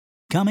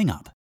Coming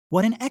up,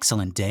 what an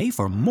excellent day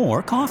for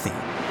more coffee.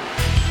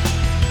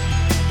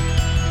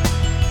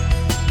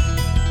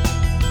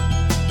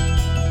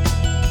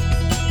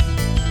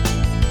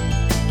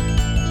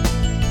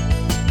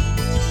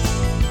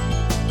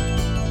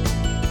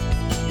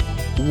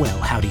 Well,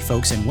 howdy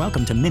folks, and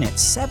welcome to Minute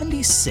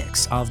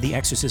 76 of the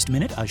Exorcist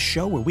Minute, a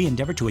show where we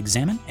endeavor to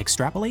examine,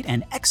 extrapolate,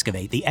 and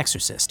excavate The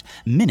Exorcist,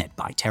 minute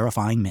by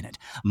terrifying minute.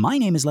 My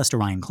name is Lester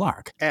Ryan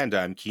Clark. And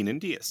I'm Keenan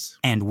Diaz.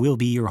 And we'll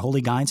be your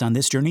holy guides on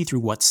this journey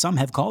through what some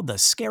have called the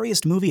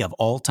scariest movie of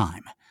all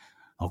time.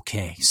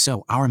 Okay,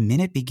 so our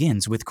minute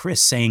begins with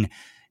Chris saying,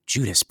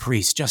 "Judas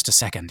Priest, just a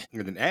second."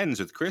 And then ends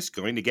with Chris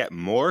going to get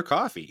more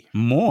coffee.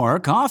 More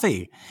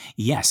coffee.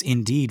 Yes,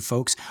 indeed,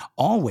 folks.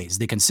 Always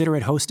the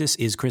considerate hostess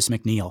is Chris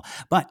McNeil.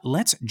 But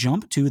let's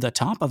jump to the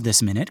top of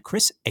this minute.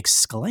 Chris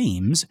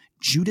exclaims,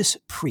 "Judas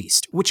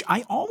Priest," which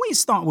I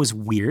always thought was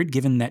weird,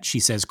 given that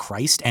she says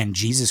Christ and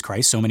Jesus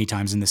Christ so many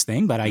times in this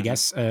thing. But I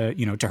guess,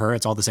 to her,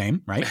 it's all the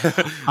same, right?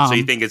 So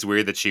you think it's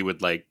weird that she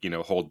would,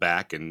 hold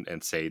back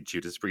and say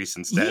Judas Priest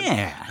instead?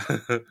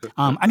 Yeah.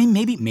 I mean,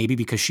 maybe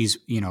because she's,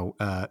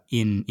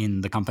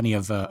 in the company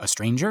of a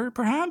stranger,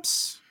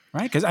 perhaps.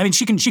 Right? Because, I mean,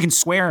 she can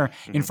swear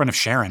in front of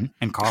Sharon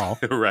and Carl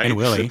right. and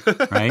Willie,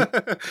 right?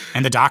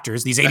 And the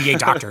doctors, these 88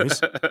 doctors.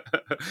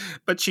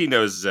 But she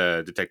knows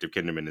Detective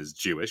Kinderman is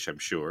Jewish, I'm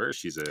sure.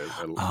 She's a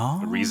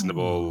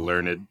reasonable,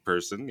 learned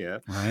person, yeah.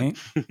 Right.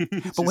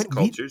 She's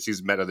cultured.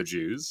 She's met other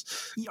Jews.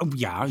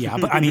 Yeah.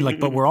 But I mean,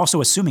 but we're also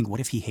assuming,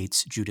 what if he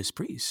hates Judas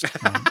Priest?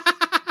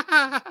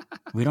 Right?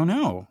 We don't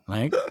know.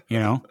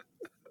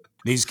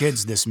 These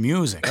kids, this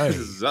music.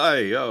 This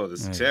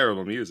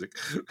terrible music.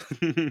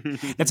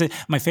 That's it.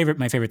 My favorite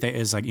thing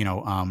is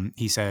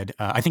he said,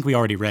 I think we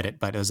already read it,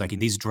 but it was like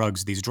these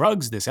drugs, this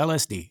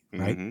LSD,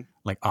 right?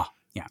 Mm-hmm.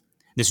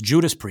 This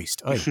Judas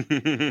Priest. Oy.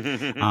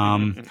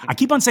 I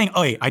keep on saying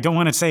oi. I don't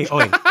want to say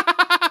oi.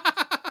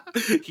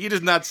 He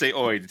does not say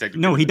oi,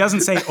 Detective. No, he doesn't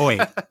say oi.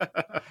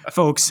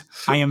 Folks,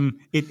 I am.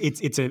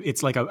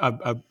 It's like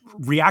a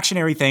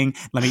reactionary thing.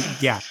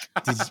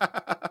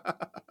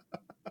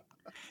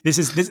 This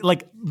is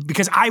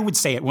because I would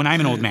say it when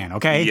I'm an old man,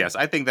 okay? Yes,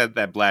 I think that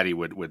Blatty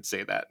would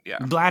say that. Yeah,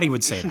 Blatty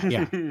would say that.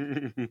 Yeah,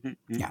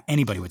 yeah.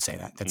 Anybody would say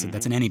that.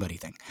 That's an anybody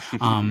thing.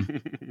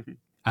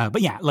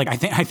 But yeah,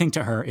 I think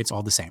to her it's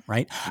all the same,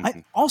 right?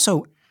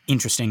 Also,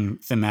 interesting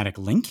thematic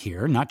link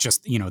here, not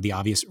just the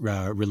obvious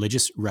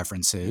religious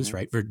references,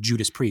 right, for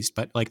Judas Priest,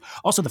 but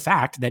also the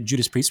fact that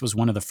Judas Priest was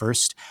one of the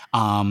first,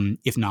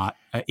 if not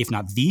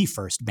the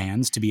first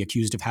bands to be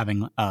accused of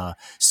having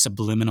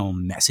subliminal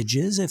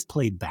messages if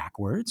played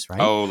backwards, right?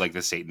 Oh, like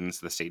the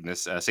Satanists,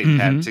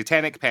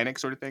 satanic panic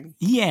sort of thing.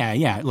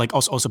 Yeah.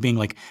 Also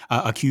being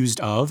accused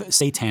of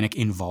satanic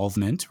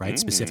involvement, right?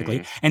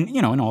 Specifically, and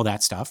and all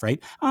that stuff,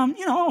 right?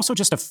 Also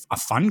just a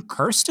fun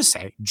curse to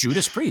say,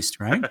 Judas Priest,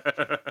 right?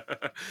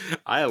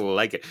 I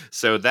like it.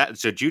 So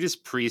Judas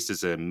Priest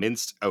is a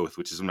minced oath,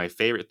 which is one of my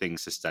favorite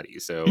things to study.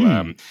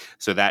 So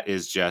so that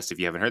is just, if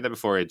you haven't heard that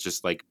before, it's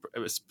just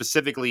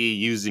specifically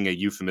using a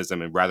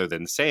euphemism, and rather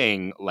than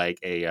saying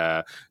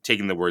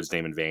taking the Lord's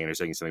name in vain or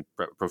saying something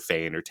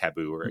profane or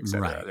taboo or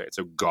etc. Right.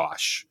 So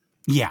gosh.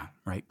 Yeah,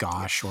 right.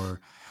 Gosh or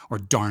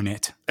darn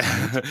it.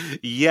 Right?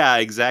 Yeah,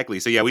 exactly.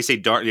 So yeah, we say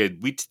darn. Yeah,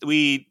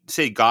 we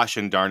say gosh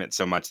and darn it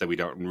so much that we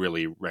don't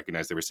really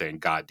recognize they were saying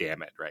God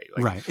damn it, right?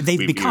 Right.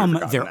 They've become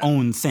their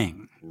own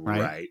thing,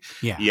 right? Right.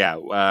 Yeah. Yeah.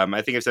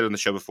 I think I've said it on the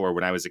show before.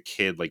 When I was a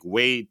kid,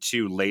 way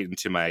too late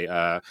into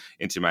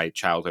my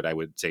childhood, I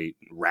would say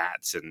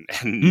rats and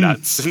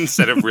nuts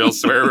instead of real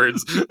swear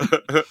words.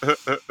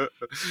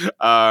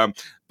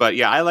 But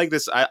yeah, I like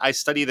this. I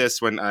study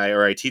this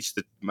I teach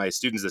my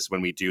students this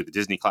when we do the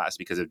Disney class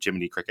because of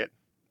Jiminy Cricket.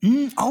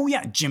 Oh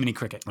yeah, Jiminy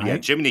Cricket, right? Yeah,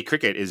 Jiminy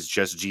Cricket is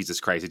just Jesus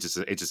Christ. It's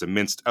just a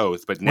minced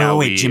oath. But now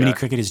Jiminy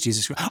Cricket is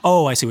Jesus Christ.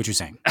 Oh, I see what you're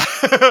saying.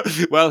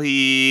 Well,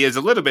 he is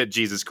a little bit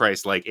Jesus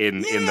Christ,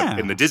 in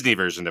the Disney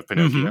version of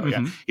Pinocchio.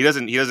 Yeah, he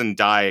doesn't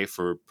die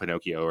for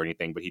Pinocchio or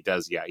anything, but he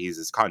does. Yeah, he's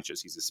his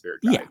conscious. He's a spirit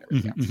guide.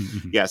 Yeah.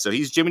 Yeah. So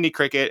he's Jiminy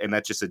Cricket, and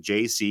that's just a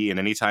JC. And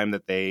anytime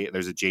that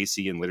there's a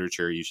JC in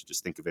literature, you should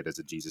just think of it as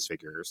a Jesus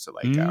figure. So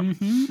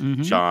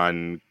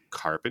John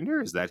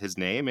Carpenter, is that his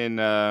name in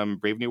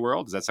Brave New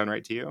World? Does that sound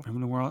right to you? Brave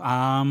New World.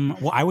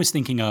 Well, I was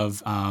thinking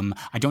of.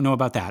 I don't know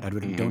about that. I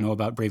don't know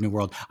about Brave New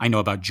World. I know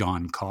about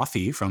John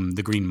Coffey from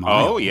The Green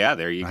Mile. Oh yeah,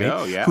 there you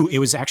go. Yeah, it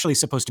was actually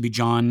supposed to be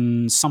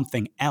John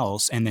something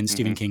else, and then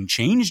Stephen King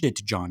changed it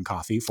to John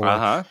Coffey for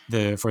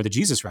the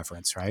Jesus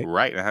reference, right?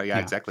 Right. Yeah,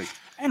 exactly.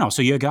 And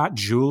also you got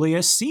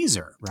Julius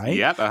Caesar, right?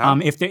 Yep.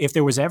 If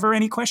there was ever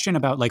any question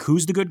about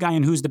who's the good guy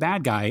and who's the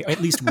bad guy, at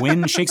least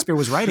when Shakespeare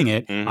was writing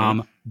it,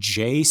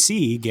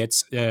 JC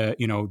gets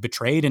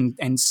betrayed and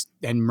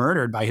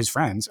murdered by his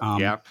friends.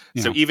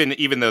 So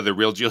even though the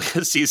real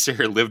Julius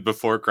Caesar lived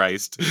before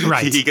Christ,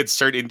 he gets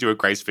turned into a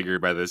Christ figure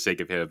by the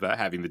sake of him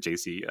having the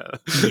JC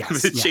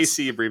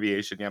JC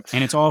abbreviation. Yeah,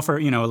 and it's all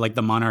for like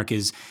the monarch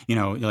is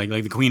like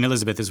the Queen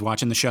Elizabeth is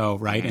watching the show,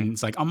 right? And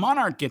it's like a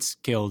monarch gets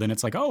killed, and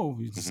it's like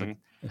like,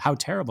 how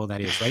terrible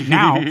that is, right?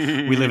 Now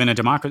we live in a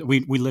democracy.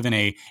 We live in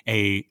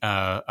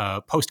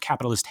a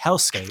post-capitalist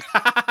hellscape.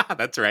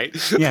 That's right.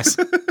 Yes.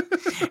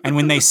 And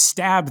when they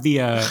stab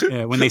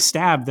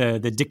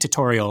the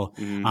dictatorial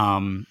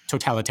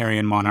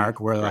totalitarian monarch,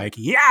 we're like,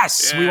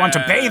 yes, we want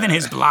to bathe in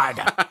his blood.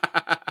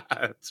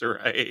 That's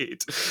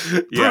right.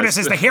 Brutus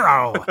is the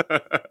hero.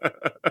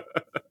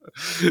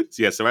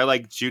 So I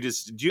like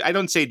Judas. I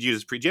don't say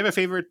Judas Priest. Do you have a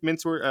favorite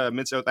mince oath?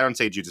 I don't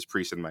say Judas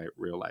Priest in my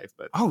real life,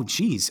 but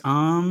geez.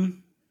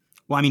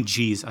 Well, I mean,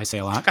 geez, I say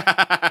a lot.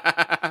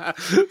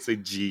 Say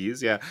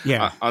geez, yeah.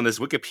 On this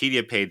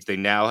Wikipedia page, they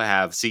now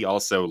have see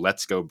also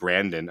 "Let's Go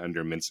Brandon"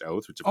 under minced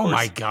oath, which of course,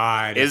 my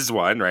God, is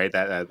one, right?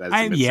 That's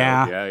a minced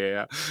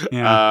oath.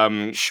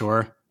 Yeah.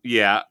 Sure.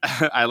 Yeah,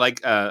 I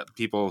like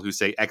people who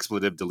say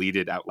 "expletive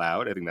deleted" out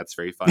loud. I think that's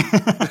very fun.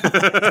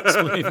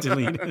 Expletive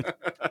deleted.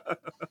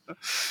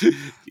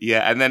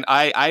 Yeah, and then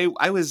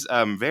I was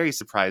very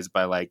surprised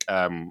by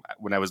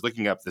when I was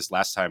looking up this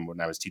last time when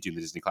I was teaching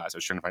the Disney class, I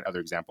was trying to find other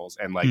examples,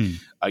 and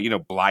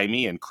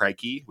blimey and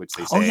crikey, which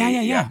they say. Oh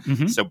yeah.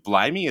 Mm-hmm. So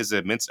blimey is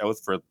a minced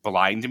oath for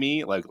blind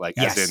me, like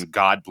yes. as in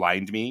God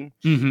blind me,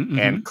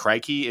 and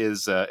crikey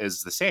is the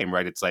same,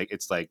 right? It's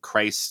like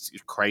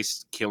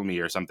Christ kill me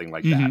or something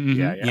like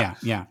that.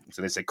 Yeah.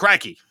 So they say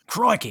crikey.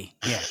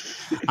 Yeah.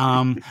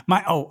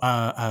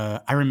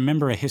 I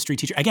remember a history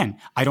teacher. Again,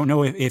 I don't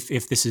know if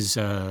this is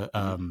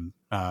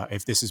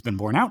if this has been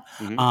borne out,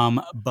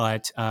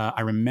 but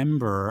I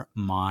remember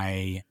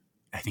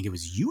I think it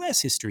was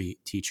U.S. history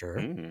teacher.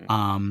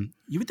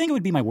 You would think it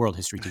would be my world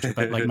history teacher,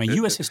 but like my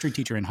U.S. history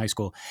teacher in high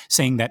school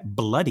saying that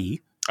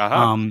bloody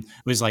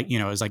was like,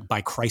 it was like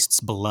by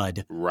Christ's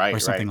blood, or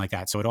something like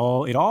that. So it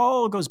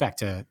all goes back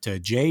to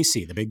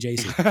JC, the big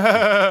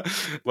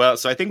JC. Well,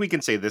 so I think we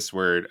can say this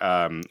word,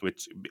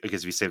 which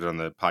because we say it on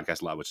the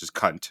podcast a lot, which is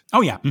cunt.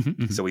 Oh yeah.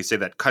 So we say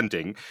that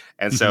cunting,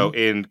 and so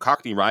in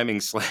Cockney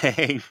rhyming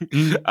slang,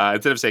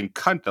 instead of saying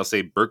cunt, they'll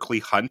say Berkeley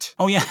Hunt.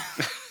 Oh yeah.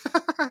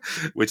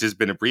 Which has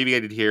been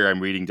abbreviated here.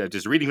 I'm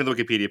just reading from the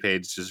Wikipedia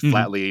page, just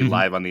flatly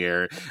live on the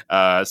air.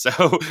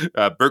 So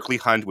Berkeley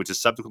Hunt, which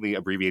is subsequently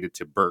abbreviated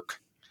to Burke.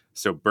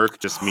 So Burke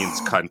just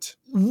means cunt.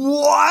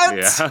 What?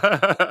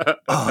 Yeah.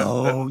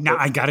 Oh, now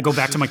I got to go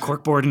back to my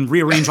corkboard and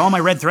rearrange all my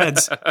red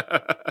threads.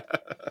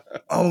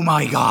 Oh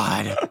my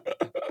God.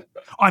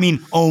 I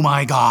mean, oh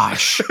my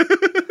gosh.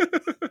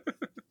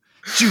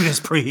 Judas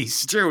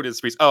Priest.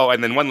 Oh,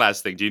 and then one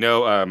last thing. Do you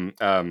know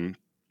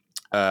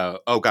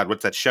oh God,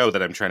 what's that show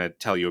that I'm trying to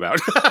tell you about?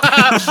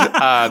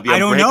 I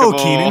don't know,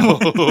 Keenan.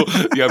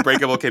 The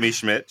Unbreakable Kimmy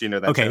Schmidt. Do you know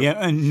that show?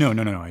 Yeah. No,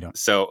 I don't.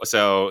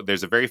 So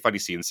there's a very funny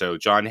scene. So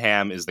John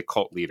Hamm is the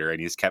cult leader,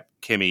 and he's kept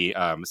Kimmy.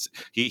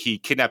 He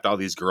kidnapped all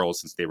these girls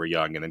since they were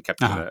young, and then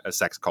kept them in a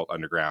sex cult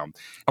underground.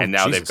 And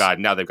now they've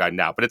gotten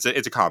out. But it's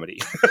a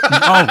comedy.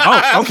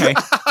 Okay.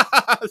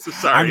 So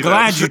sorry. I'm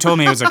glad you told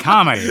me it was a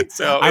comedy.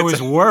 I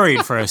was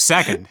worried for a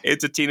second.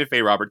 It's a Tina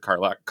Fey, Robert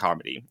Carlock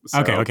comedy. So,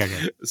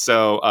 okay.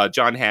 So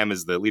John Hamm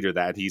is the leader of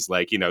that. He's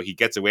like, he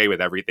gets away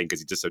with everything because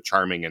he's just so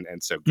charming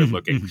and so good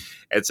looking.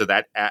 And so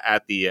that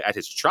at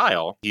his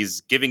trial,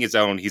 he's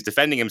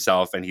defending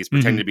himself, and he's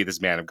pretending to be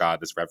this man of God,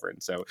 this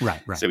reverend. So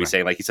he's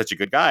saying like he's such a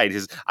good guy. He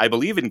says, I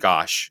believe in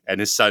Gosh and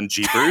his son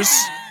Jeepers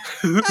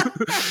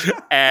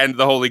and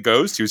the Holy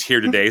Ghost, who's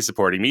here today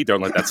supporting me.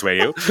 Don't let that sway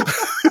you.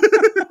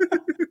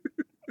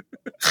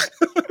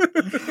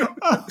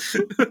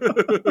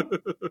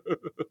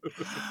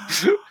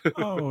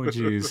 Oh,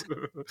 jeez.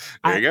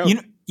 There you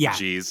go. Yeah.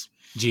 Jeez.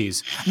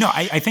 No,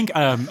 I think to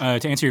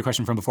answer your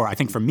question from before, I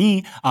think for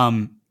me,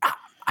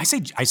 I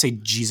say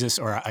Jesus,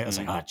 or I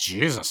say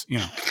Jesus,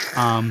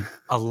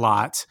 a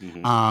lot.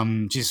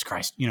 Jesus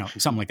Christ,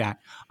 something like that.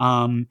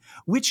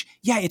 Which,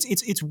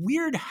 it's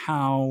weird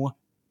how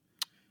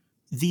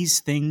these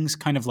things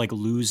kind of like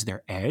lose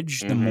their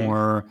edge the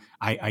more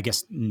I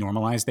guess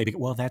normalized they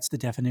become. Well, that's the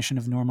definition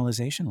of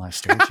normalization,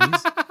 Lester.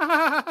 Jeez.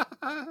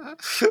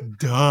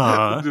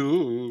 Duh.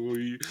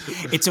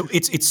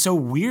 It's so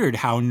weird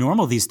how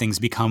normal these things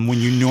become when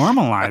you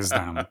normalize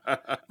them.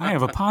 I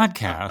have a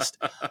podcast.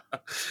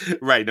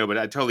 Right. No, but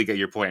I totally get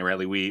your point, right?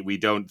 Like we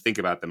don't think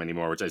about them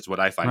anymore, which is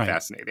what I find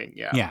fascinating.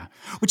 Yeah. Yeah.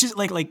 Which is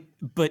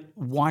but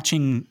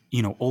watching,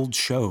 old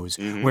shows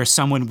where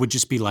someone would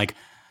just be like,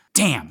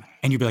 damn.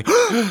 And you'd be like,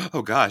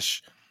 oh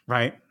gosh.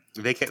 Right.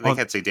 They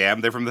can't say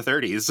damn. They're from the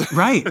 30s.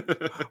 Right.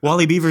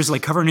 Wally Beaver's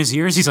like covering his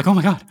ears. He's like, oh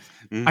my God.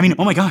 I mean,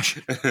 oh my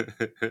gosh.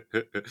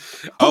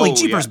 Holy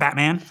jeepers,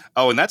 Batman.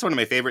 Oh, and that's one of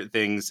my favorite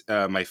things.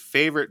 My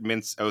favorite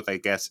mince oath, I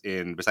guess,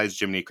 besides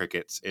Jiminy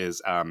Cricket's,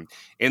 is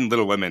in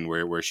Little Women,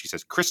 where she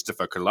says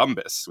Christopher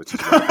Columbus, which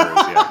is one of hers.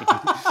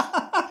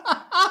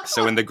 Yeah.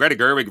 So in the Greta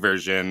Gerwig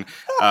version,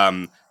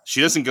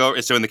 She doesn't go.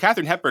 So in the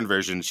Katharine Hepburn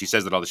version, she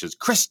says that all this is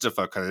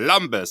Christopher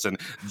Columbus and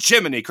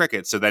Jiminy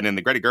Cricket. So then in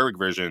the Greta Gerwig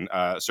version,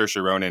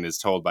 Saoirse Ronan is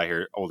told by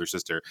her older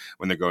sister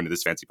when they're going to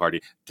this fancy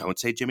party, don't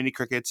say Jiminy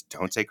Cricket,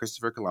 don't say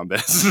Christopher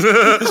Columbus.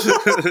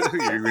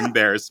 You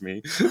embarrass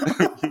me.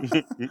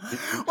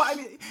 Well, I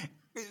mean,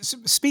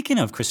 speaking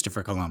of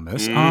Christopher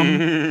Columbus,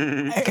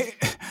 I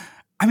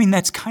mean,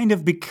 that's kind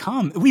of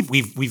become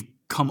we've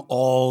come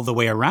all the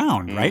way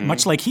around, right?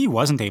 Much like he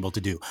wasn't able to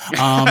do.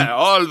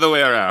 All the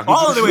way around.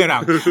 All the way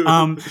around.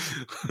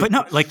 But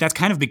no, like that's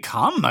kind of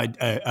become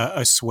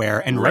a swear,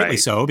 and rightly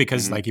so,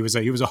 because like he was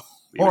a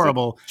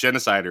horrible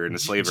genocider and a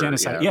slaver.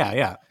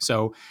 Yeah.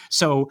 So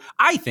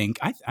I think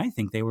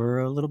they were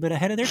a little bit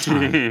ahead of their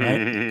time,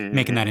 right?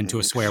 Making that into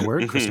a swear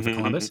word, Christopher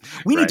Columbus.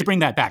 We need to bring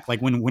that back.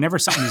 Like whenever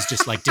something is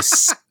just like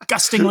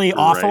disgustingly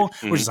awful,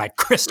 we're just like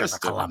Christopher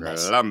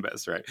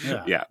Columbus. Right?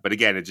 Yeah. But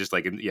again, it's just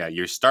like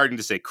you're starting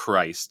to say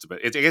Christ, but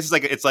I guess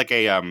it's like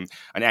a an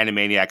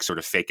Animaniac sort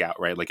of fake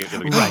out, right? Like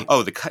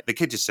oh, the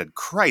kid just said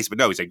Christ, but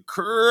no, he said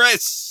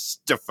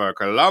Christopher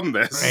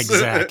Columbus.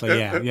 Exactly.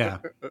 Yeah.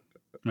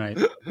 Right.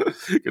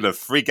 Gonna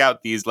freak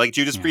out these, like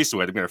Judas Priest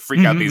would. I'm gonna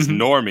freak out these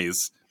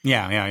normies.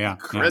 Yeah.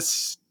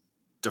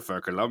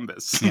 Christopher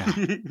Columbus. Yeah.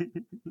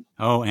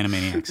 Oh,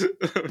 Animaniacs.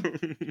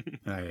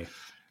 Right.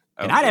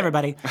 Good night,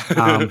 everybody.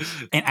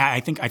 And I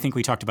think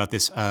we talked about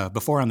this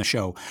before on the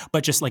show,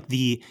 but just like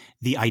the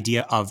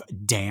idea of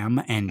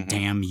damn and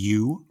damn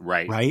you,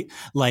 right?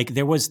 Like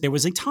there was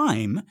a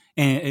time,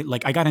 and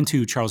like I got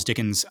into Charles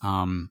Dickens.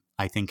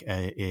 I think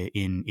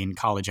in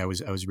college I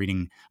was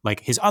reading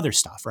like his other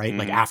stuff, right?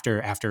 Like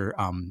after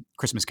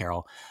Christmas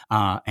Carol,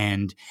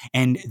 and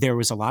there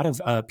was a lot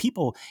of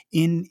people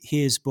in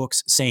his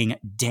books saying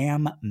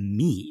 "damn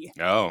me,"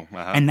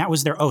 and that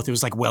was their oath. It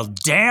was like, well,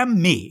 damn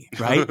me,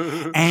 right?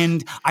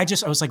 And I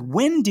was like,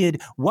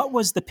 what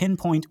was the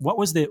pinpoint? What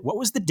was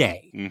the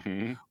day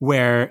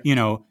where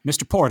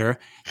Mr. Porter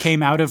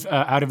came out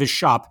of his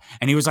shop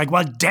and he was like,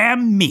 well,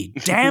 damn me,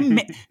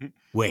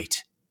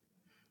 wait.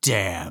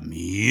 Damn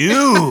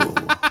you!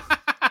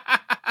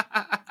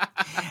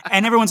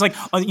 And everyone's like,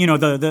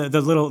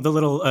 the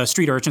little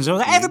street urchins are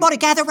like, everybody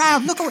gather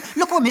around! Look what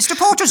Mr.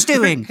 Porter's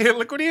doing!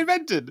 Look what he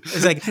invented!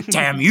 It's like,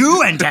 damn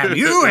you and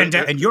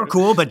you're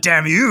cool, but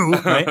damn you!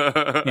 Right?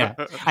 Yeah,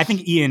 I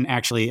think Ian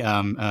actually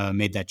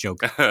made that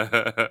joke.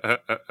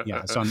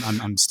 Yeah, so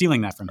I'm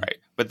stealing that from him. Right,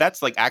 but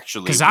that's like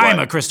actually because I'm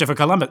a Christopher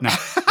Columbus. No.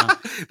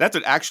 That's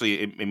what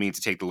actually it means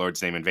to take the Lord's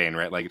name in vain,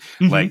 right? Like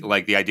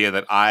like the idea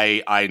that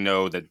I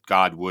know that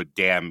God would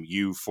damn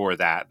you for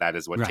that. That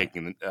is what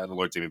taking the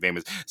Lord's name in vain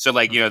is. So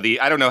like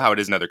I don't know how it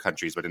is in other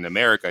countries, but in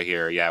America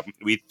here,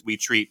 we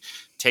treat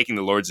taking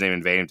the Lord's name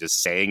in vain,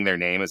 just saying their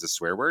name as a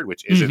swear word,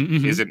 which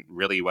isn't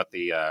really what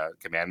the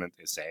commandment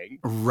is saying.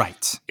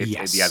 Right.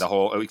 Yes. Yeah. The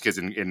whole, because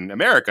in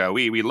America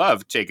we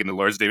love taking the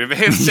Lord's name in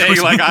vain,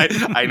 saying like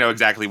I know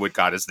exactly what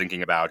God is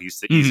thinking about.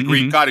 He's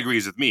God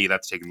agrees with me.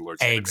 That's taking the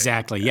Lord's name.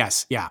 Exactly. In vain.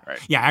 Yes. Yeah. Right.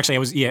 Yeah. Actually, I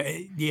was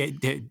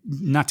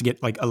not to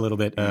get like a little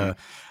bit.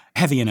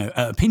 Heavy and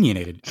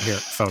opinionated here,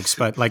 folks.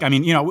 But like, I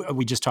mean,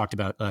 we just talked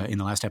about in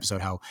the last episode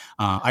how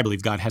I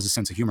believe God has a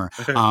sense of humor.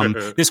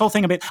 This whole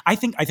thing about, I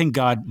think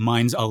God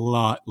minds a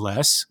lot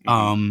less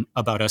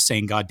about us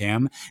saying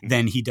 "goddamn"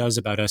 than he does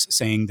about us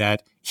saying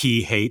that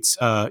he hates,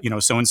 so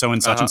and so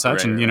and such and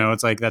such, and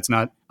it's like that's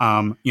not,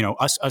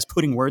 us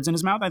putting words in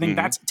his mouth. I think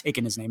that's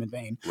taking his name in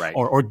vain, right?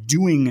 Or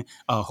doing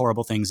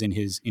horrible things in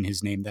his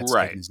name. That's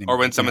right. His name or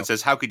when someone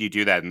says, "How could you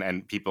do that?"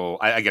 and people,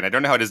 I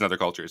don't know how it is in other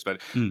cultures, but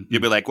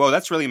you'll be like, "Whoa,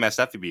 that's really messed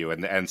up of you,"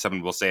 and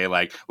someone will say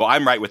like, "Well,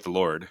 I'm right with the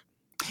Lord."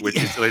 Which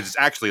is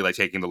actually like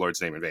taking the Lord's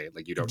name in vain.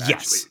 Like you don't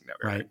actually know.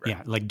 Right.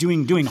 Yeah. Like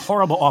doing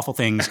horrible, awful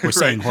things or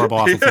saying horrible,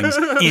 awful things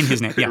in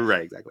his name. Yeah.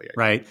 Right. Exactly. Yeah.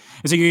 Right.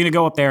 And so you're going to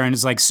go up there and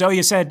it's like, so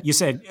you said,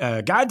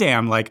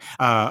 goddamn, like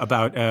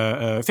about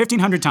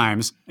 1,500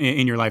 times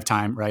in your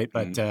lifetime. Right.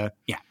 But no,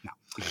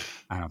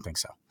 I don't think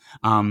so.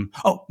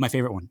 My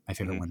favorite one.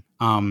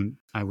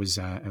 I was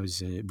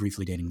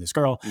briefly dating this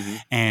girl,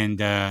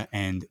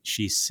 and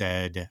she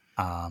said,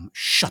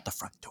 "Shut the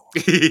front door."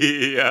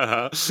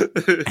 Yeah.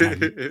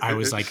 And I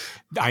was like,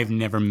 I've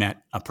never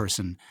met a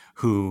person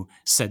who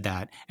said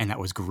that, and that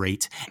was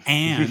great.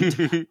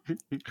 And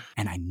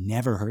I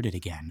never heard it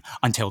again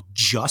until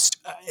just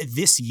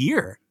this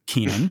year,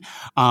 Keenan,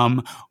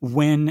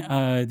 when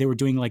they were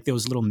doing like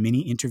those little mini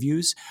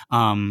interviews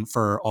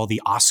for all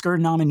the Oscar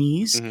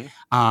nominees,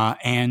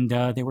 and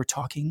they were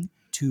talking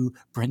to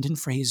Brendan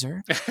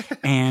Fraser,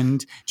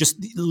 and just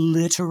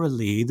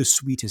literally the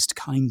sweetest,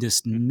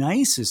 kindest,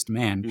 nicest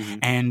man.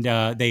 And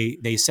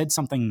they said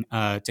something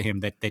to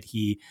him that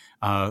he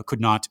could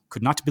not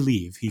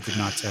believe. He could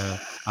not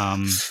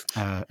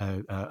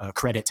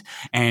credit.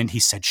 And he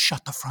said,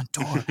 "Shut the front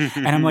door."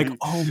 And I'm like,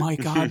 oh my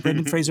God,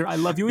 Brendan Fraser, I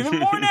love you even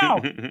more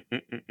now.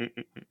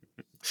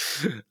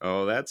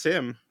 Oh, that's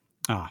him.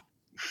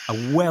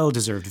 A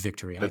well-deserved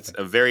victory. That's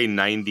a very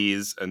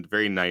 90s and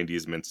very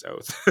 90s minced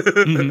oath.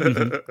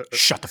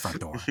 Shut the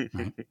front door.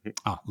 Right?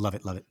 Oh, love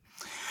it.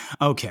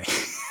 Okay.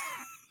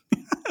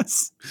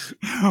 Yes.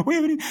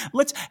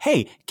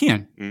 Hey,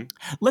 Keenan,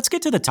 let's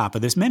get to the top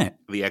of this minute.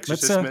 The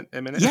Exorcist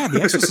Minute? Yeah,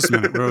 the Exorcist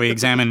Minute, where we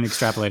examine,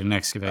 extrapolate, and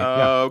excavate.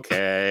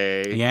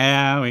 Okay.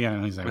 Yeah,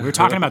 we're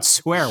talking about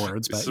swear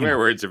words. But, swear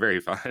words are very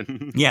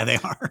fun. Yeah, they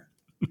are.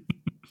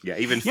 Yeah,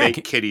 even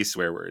fake kitty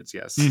swear words,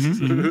 yes.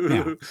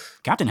 Yeah.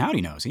 Captain Howdy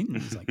knows.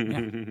 He's like,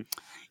 gonna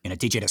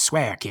teach you to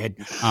swear, kid.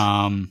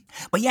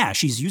 But yeah,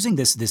 she's using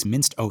this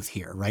minced oath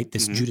here, right?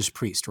 This Judas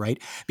priest,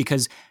 right?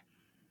 Because,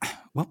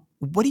 well,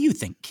 what do you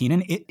think,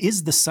 Keenan?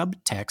 Is the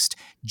subtext,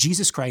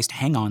 Jesus Christ,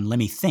 hang on, let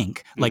me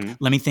think. Like,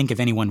 let me think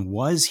if anyone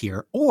was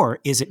here. Or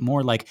is it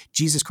more like,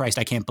 Jesus Christ,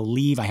 I can't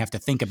believe I have to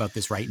think about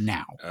this right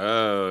now?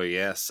 Oh,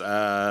 yes.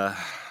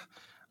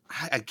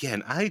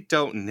 Again, I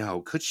don't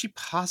know. Could she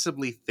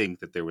possibly think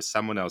that there was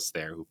someone else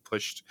there who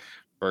pushed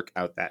Burke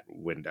out that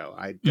window?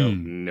 I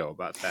don't know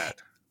about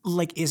that.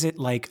 Like, is it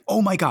like,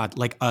 oh my God,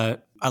 like a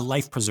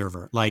life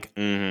preserver? Like,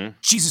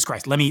 Jesus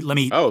Christ, let me.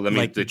 Oh, let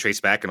me trace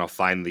back and I'll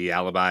find the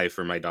alibi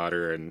for my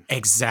daughter. And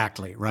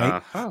exactly,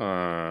 right?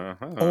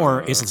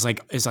 Or is it's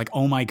like,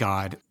 oh my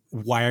God,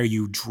 why are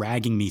you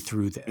dragging me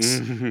through this?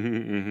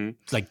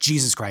 Like,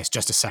 Jesus Christ,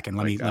 just a second.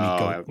 Let me go.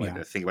 I want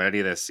to think about any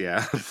of this.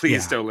 Yeah.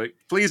 Please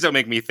don't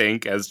make me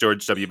think, as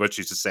George W. Bush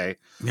used to say.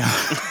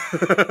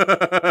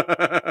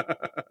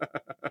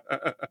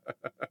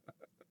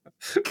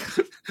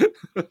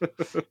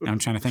 I'm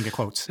trying to think of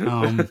quotes.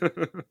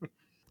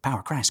 Power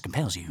of Christ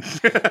compels you.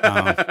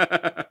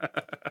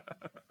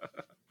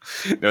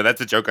 No, that's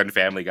a joke on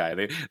Family Guy.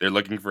 They're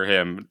looking for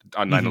him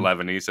on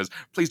 9/11, and he says,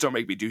 "Please don't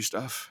make me do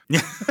stuff."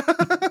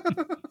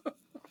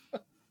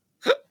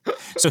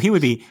 So he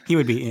would be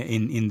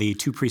in the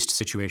two priest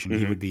situation.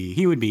 He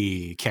would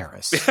be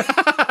Karis.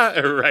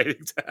 Right,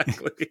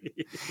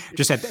 exactly.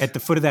 Just at the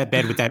foot of that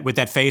bed with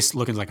that face,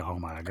 looking like, oh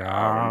my God.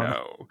 Oh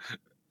no,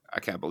 I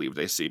can't believe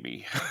they see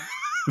me.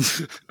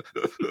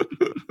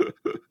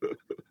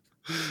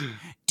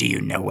 Do you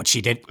know what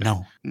she did?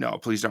 No. No,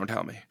 please don't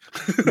tell me.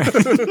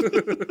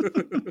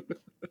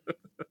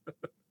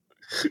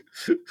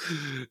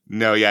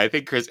 No, yeah, I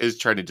think Chris is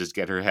trying to just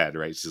get her head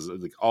right. She's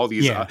like all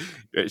these.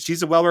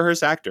 She's a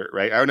well-rehearsed actor,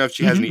 right? I don't know if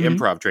she has any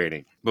improv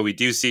training, but we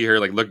do see her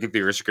like looking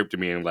through her script to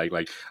me and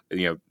like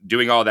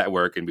doing all that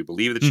work, and we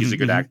believe that she's a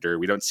good actor.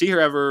 We don't see her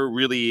ever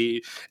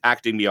really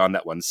acting beyond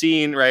that one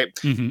scene, right?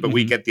 But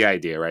we get the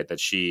idea, right?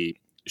 That she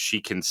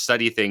can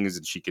study things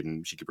and she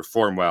can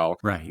perform well,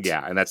 right?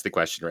 Yeah, and that's the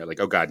question, right? Like,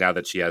 oh God, now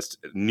that she has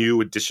new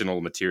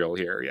additional material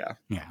here,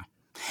 yeah.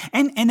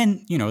 And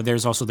then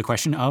there's also the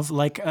question of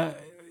like,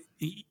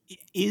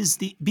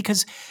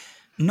 because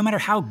no matter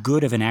how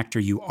good of an actor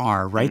you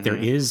are, right? There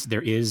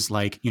is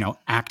like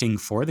acting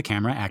for the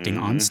camera, acting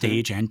on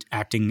stage, and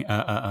acting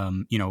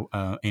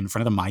in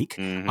front of the mic,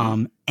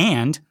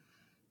 and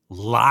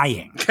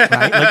lying,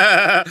 right?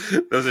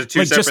 Like, those are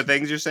two separate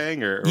things you're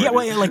saying, or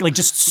like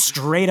just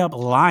straight up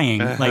lying,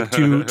 like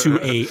to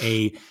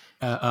a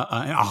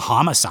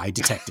homicide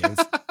detective.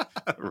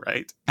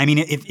 Right. I mean,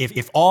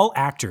 if all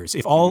actors,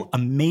 if all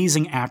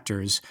amazing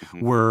actors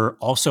were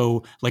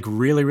also like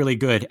really, really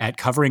good at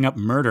covering up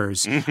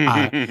murders, Ian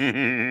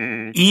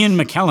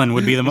McKellen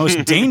would be the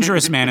most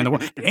dangerous man in the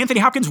world. Anthony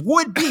Hopkins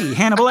would be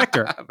Hannibal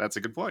Lecter. That's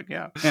a good point.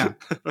 Yeah.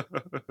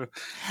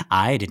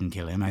 I didn't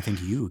kill him. I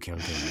think you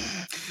killed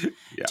him.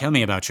 Yeah. Tell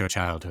me about your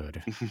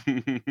childhood.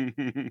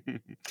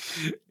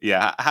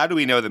 Yeah. How do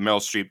we know that Meryl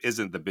Streep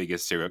isn't the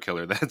biggest serial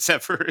killer that's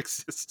ever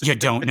existed? You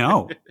don't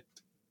know.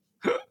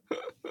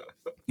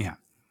 Yeah.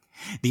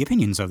 The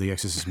opinions of the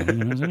Exorcist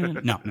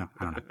Minute. No,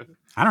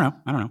 I don't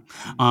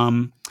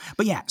know.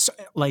 But yeah,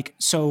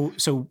 so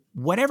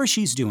whatever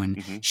she's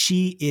doing,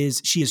 she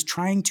is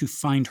trying to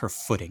find her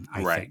footing,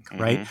 I think,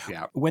 right?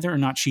 Yeah. Whether or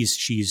not she's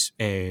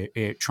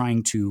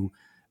trying to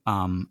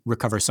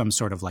recover some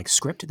sort of like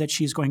script that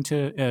she's going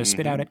to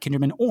spit out at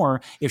Kinderman,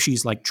 or if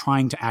she's like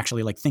trying to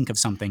actually like think of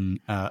something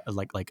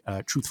like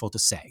truthful to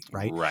say,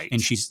 right? Right.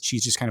 And she's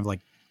just kind of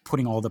like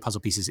putting all the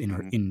puzzle pieces in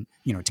her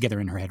together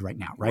in her head right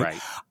now,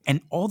 right? And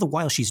all the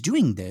while she's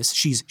doing this,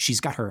 she's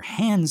got her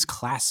hands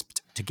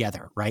clasped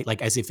together, right? Like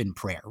as if in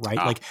prayer, right?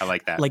 Like I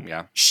like that. Like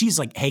yeah. She's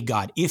like, "Hey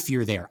God, if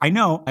you're there, I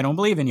know I don't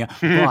believe in you,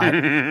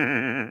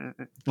 but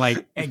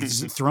like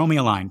throw me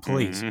a line,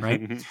 please,"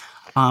 right?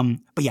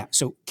 But yeah,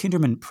 so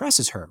Kinderman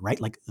presses her, right?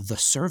 Like the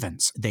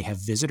servants, they have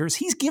visitors.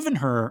 He's given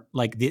her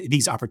like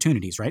these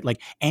opportunities, right?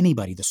 Like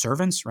anybody, the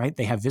servants, right?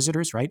 They have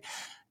visitors, right?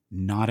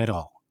 Not at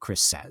all,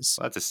 Chris says.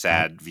 Well, that's a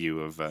sad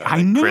view of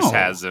Chris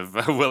has of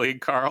Willie and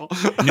Carl.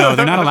 No,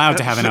 they're not allowed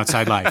to have an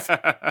outside life.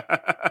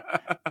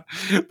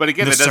 But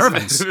again, the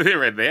servants,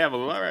 they have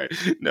all right.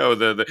 No,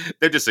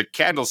 they're just a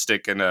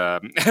candlestick and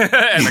a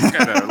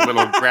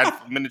little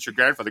miniature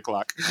grandfather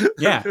clock.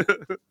 Yeah.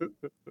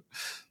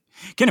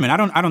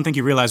 Kinnaman, I don't think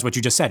you realize what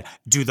you just said.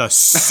 Do the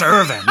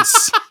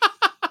servants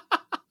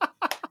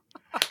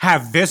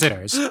have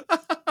visitors?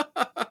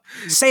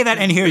 Say that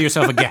and hear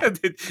yourself again.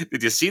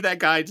 Did you see that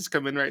guy just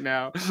come in right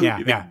now?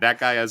 Yeah. That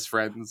guy has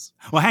friends.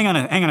 Well, hang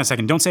on a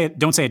second. Don't say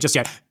it just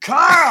yet.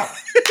 Carl!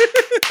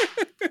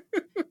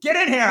 Get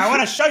in here. I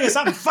want to show you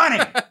something funny.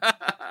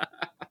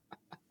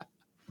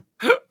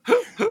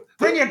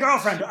 your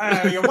girlfriend,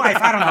 your wife,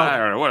 I don't know. I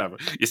don't know, whatever.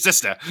 Your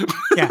sister.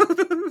 Yeah.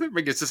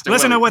 Bring your sister.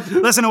 Listen to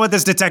what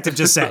this detective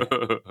just said.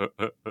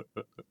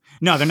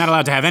 No, they're not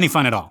allowed to have any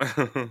fun at all.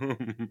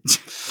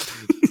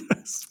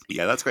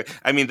 Yeah, that's great.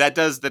 I mean, that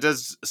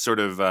does sort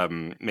of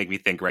make me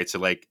think, right? So,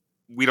 like,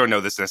 we don't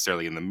know this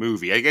necessarily in the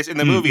movie. I guess in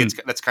the movie,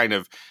 that's kind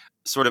of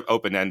sort of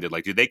open-ended.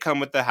 Like, do they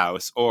come with the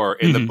house, or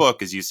in the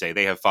book, as you say,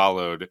 they have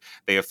followed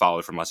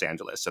from Los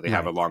Angeles, so they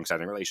have a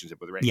long-standing relationship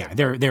with Reagan. Yeah,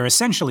 they're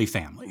essentially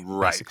family,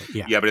 right?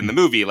 Basically. Yeah, but in the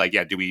movie, like,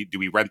 do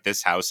we rent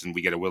this house and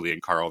we get a Willie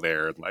and Carl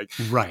there, and like,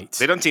 right?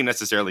 They don't seem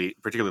necessarily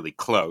particularly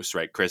close,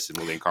 right? Chris and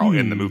Willie and Carl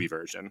in the movie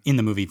version. In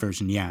the movie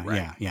version, yeah,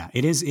 right. yeah.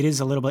 It is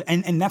a little bit,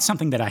 and that's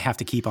something that I have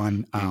to keep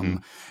on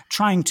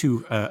trying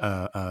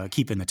to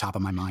keep in the top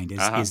of my mind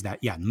is that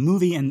the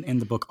movie and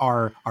the book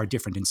are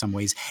different in some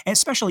ways,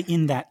 especially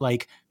in that, like,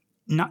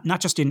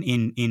 not just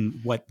in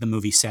what the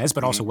movie says,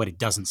 but also what it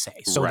doesn't say.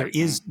 So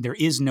there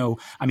is no,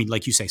 I mean,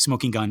 like you say,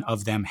 smoking gun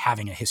of them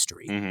having a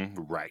history.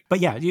 Right.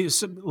 But yeah,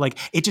 like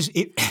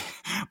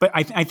but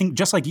I think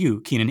just like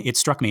you, Keenan, it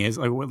struck me as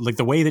like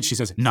the way that she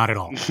says, not at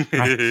all.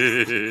 Right?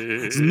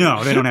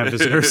 No, they don't have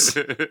visitors.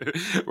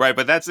 Right.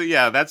 But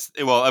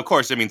well, of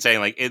course, I mean, saying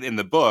like in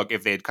the book,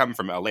 if they had come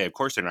from LA, of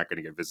course, they're not going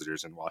to get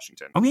visitors in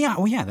Washington. Oh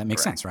yeah. That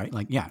makes sense. Right.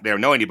 Like, yeah. They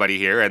don't know anybody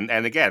here. And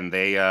again,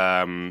 they,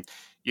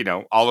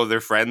 all of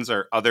their friends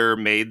are other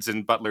maids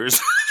and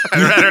butlers.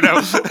 I don't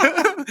know.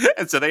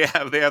 And so they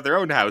have their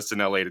own house in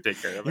LA to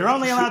take care of. You're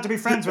only allowed to be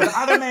friends with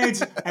other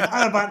maids and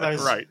other butlers.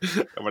 Right.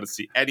 I want to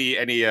see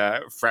any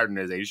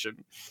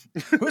fraternization.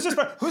 Who's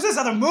this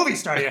other movie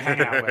star you're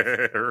hanging out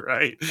with?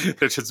 Right.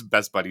 They're just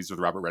best buddies with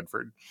Robert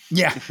Redford.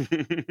 Yeah.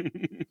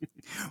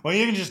 Well,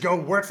 you can just go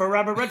work for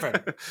Robert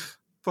Redford.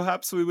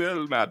 Perhaps we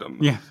will, madam.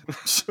 Yeah.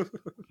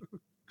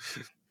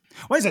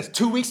 What is this,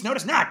 2 weeks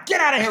notice? Nah,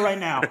 get out of here right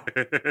now.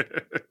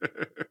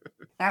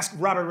 Ask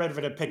Robert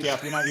Redford to pick you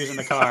up. You're not using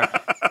the car.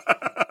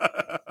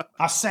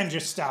 I'll send you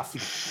stuff.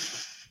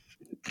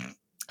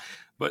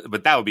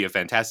 But that would be a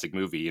fantastic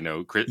movie,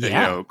 Chris,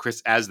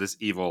 Chris as this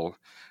evil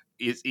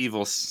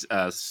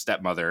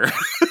stepmother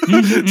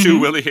to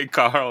Willie and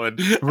Carl, and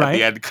at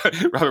the end,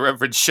 Robert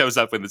Redford shows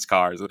up in his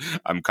car. So,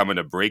 I'm coming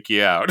to break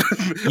you out.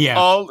 Yeah.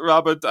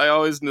 Robert, I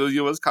always knew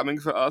you was coming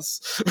for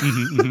us.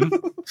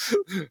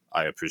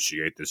 I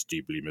appreciate this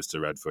deeply,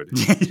 Mr. Redford.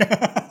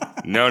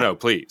 No,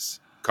 please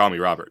call me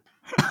Robert.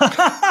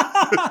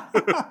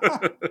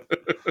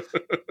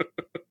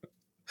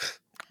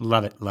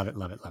 Love it.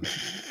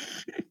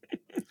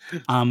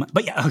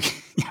 But yeah, okay,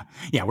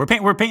 yeah. We're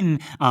painting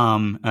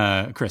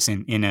Chris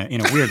in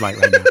a weird light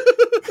right now.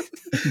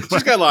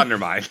 She's got a lot in her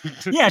mind.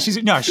 Yeah, she's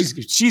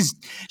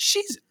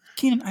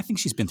Keenan. I think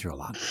she's been through a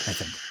lot. I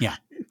think, yeah.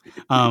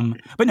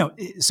 But no.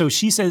 So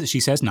she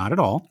says not at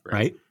all,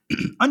 right?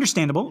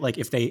 Understandable. Like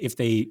if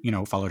they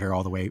followed her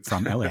all the way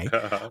from LA.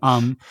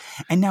 And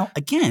now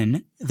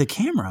again, the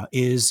camera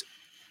is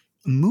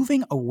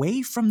moving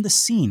away from the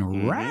scene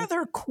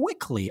rather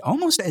quickly,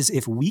 almost as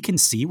if we can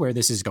see where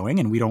this is going,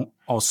 and we don't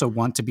also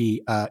want to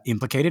be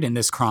implicated in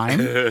this crime,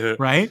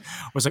 right?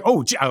 It was like,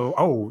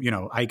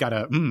 I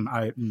gotta,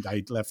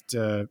 I left,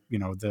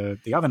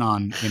 the oven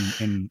on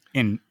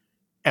in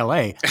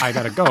L.A. I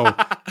gotta go.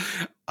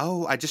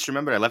 Oh, I just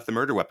remembered I left the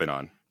murder weapon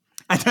on.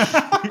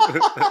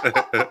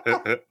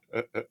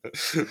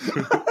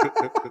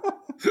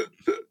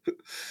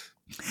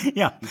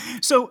 Yeah.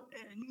 So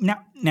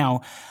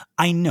now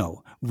I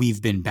know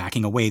we've been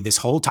backing away this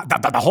whole time,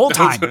 the whole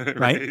time,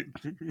 right?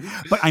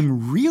 But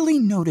I'm really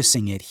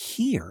noticing it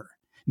here.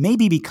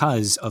 Maybe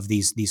because of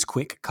these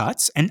quick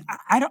cuts, and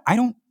I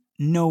don't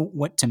know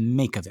what to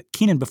make of it.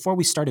 Keenan, before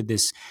we started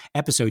this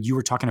episode, you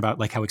were talking about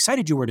like how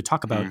excited you were to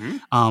talk about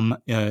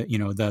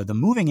the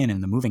moving in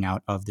and the moving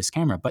out of this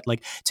camera. But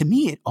like to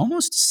me, it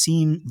almost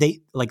seemed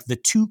the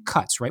two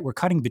cuts, right? We're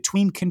cutting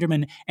between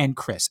Kinderman and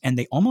Chris, and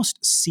they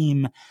almost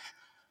seem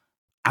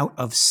out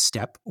of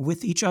step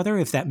with each other,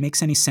 if that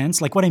makes any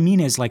sense. Like what I mean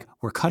is like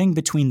we're cutting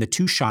between the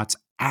two shots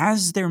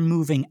as they're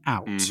moving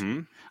out.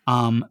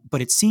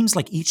 But it seems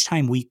like each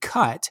time we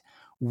cut,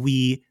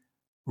 we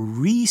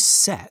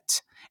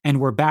reset and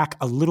we're back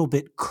a little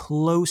bit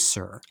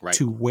closer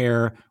to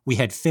where we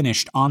had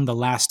finished on the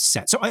last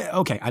set. So,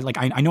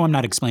 I know I'm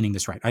not explaining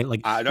this right.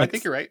 I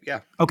think you're right.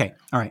 Yeah. Okay.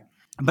 All right.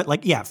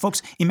 But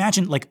folks,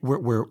 imagine like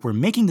we're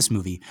making this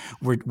movie.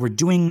 We're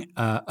doing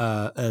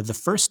the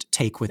first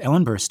take with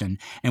Ellen Burstyn,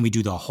 and we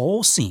do the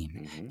whole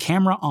scene,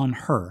 camera on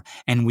her,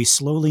 and we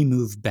slowly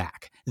move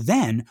back.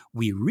 Then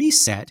we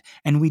reset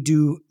and we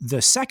do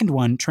the second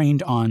one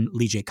trained on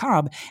Lee J.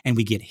 Cobb, and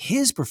we get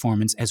his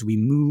performance as we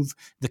move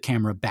the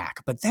camera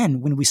back. But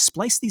then when we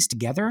splice these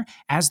together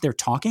as they're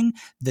talking,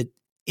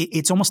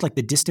 it's almost like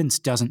the distance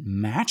doesn't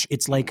match.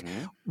 It's like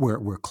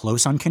we're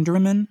close on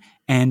Kinderman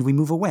and we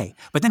move away.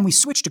 But then we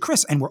switch to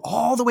Chris and we're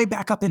all the way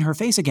back up in her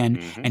face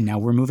again. And now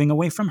we're moving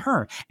away from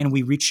her and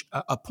we reach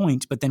a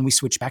point, but then we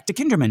switch back to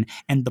Kinderman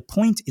and the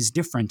point is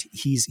different.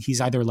 He's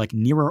either like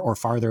nearer or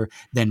farther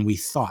than we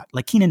thought.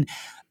 Like Keenan,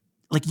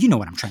 like, you know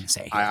what I'm trying to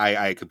say here.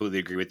 I completely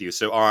agree with you.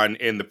 So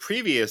in the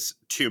previous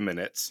 2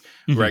 minutes,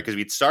 right, because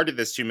we'd started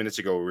this 2 minutes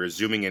ago, we were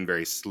zooming in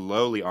very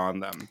slowly on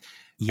them.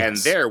 Yes. And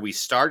there we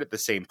start at the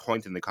same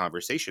point in the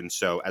conversation.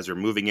 So as we're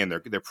moving in,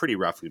 they're pretty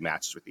roughly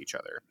matched with each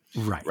other.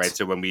 Right.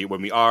 So when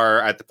we are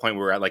at the point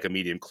where we're at like a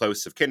medium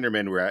close of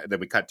Kinderman, then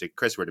we cut to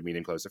Chris, we're at a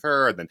medium close of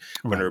her. And then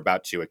when we're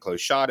about to a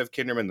close shot of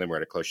Kinderman, then we're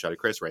at a close shot of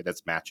Chris, right?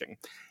 That's matching.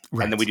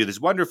 Right. And then we do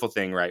this wonderful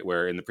thing, right,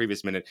 where in the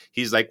previous minute,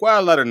 he's like,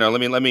 well, I don't know.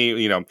 Let me,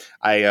 you know,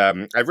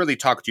 I've really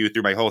talked you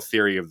through my whole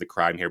theory of the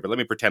crime here, but let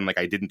me pretend like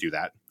I didn't do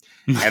that.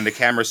 And the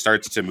camera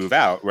starts to move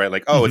out, right?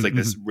 Like, oh, it's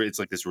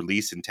like this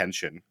release in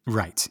tension.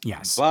 Right.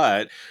 Yes.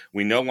 But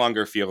we no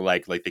longer feel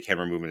like the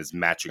camera movement is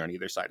matching on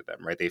either side of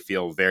them, right? They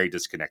feel very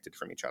disconnected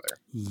from each other.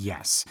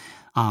 Yes.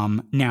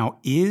 Now,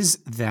 is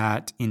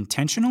that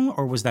intentional,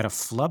 or was that a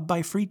flub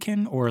by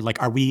Friedkin? Or like,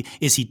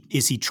 is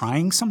he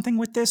trying something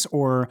with this,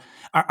 or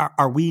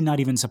are we not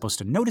even supposed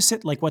to notice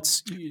it? Like,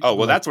 what's? Oh,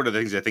 well, that's one of the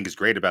things I think is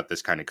great about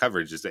this kind of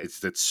coverage is that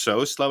it's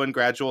so slow and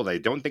gradual that I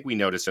don't think we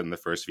notice it in the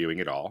first viewing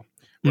at all.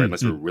 Right,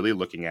 unless we're really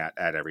looking at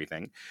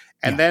everything.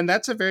 And then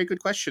that's a very good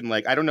question.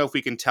 Like, I don't know if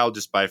we can tell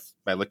just by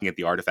looking at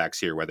the artifacts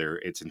here, whether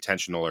it's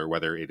intentional or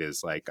whether it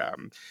is like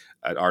an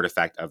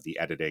artifact of the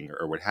editing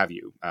or what have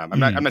you. I'm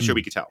not sure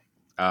we could tell.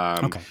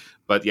 Okay.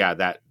 But yeah,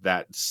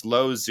 that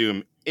slow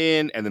zoom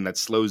in and then that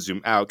slow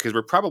zoom out, because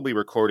we're probably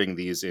recording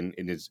these in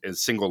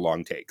single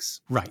long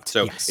takes. Right.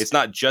 So it's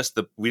not just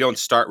we don't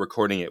start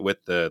recording it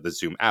with the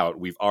zoom out.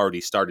 We've already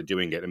started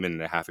doing it a minute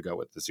and a half ago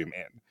with the zoom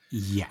in.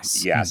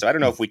 Yes. Yeah. So I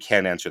don't know if we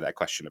can answer that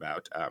question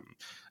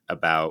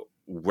about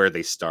where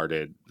they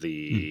started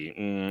the.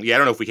 I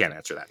don't know if we can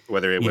answer that,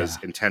 whether it was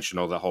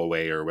intentional the whole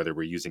way or whether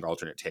we're using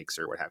alternate takes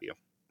or what have you.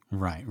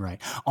 Right.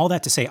 All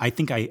that to say, I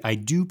think I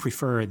do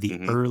prefer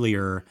the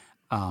earlier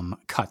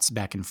cuts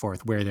back and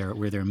forth where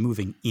they're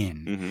moving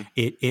in.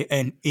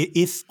 And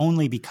if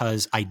only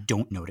because I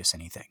don't notice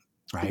anything.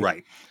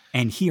 Right.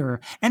 And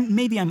here, and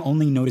maybe I'm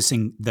only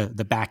noticing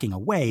the backing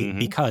away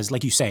because,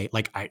 like you say,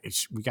 like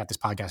we got this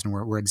podcast and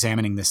we're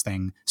examining this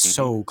thing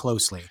so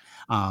closely.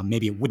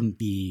 Maybe it wouldn't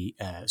be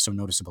so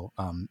noticeable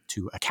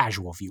to a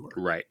casual viewer.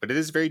 Right. But it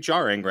is very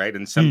jarring, right?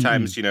 And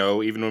sometimes, you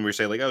know, even when we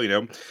say like, oh, you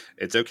know,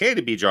 it's okay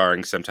to be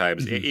jarring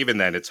sometimes, even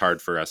then it's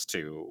hard for us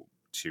to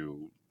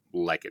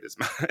like it as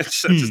much.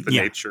 That's just the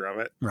nature of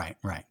it. Right.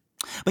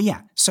 But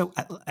yeah, so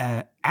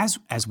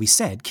as we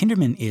said,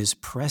 Kinderman is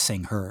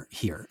pressing her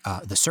here.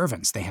 The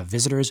servants, they have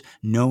visitors.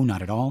 No,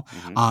 not at all.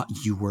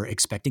 You were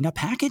expecting a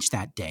package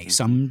that day,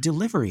 some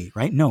delivery,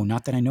 right? No,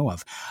 not that I know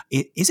of.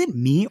 Is it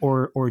me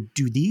or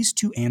do these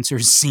two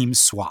answers seem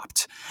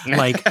swapped?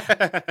 Like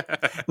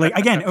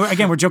again,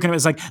 we're joking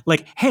about it's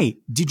like, hey,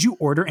 did you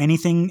order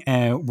anything?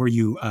 Were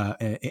you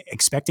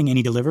expecting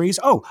any deliveries?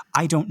 Oh,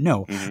 I don't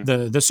know.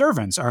 The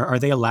servants, are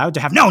they allowed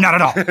to have? No, not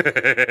at all.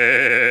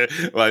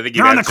 Well, I think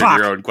you answered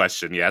your own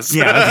question. Yes.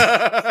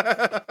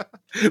 Yeah.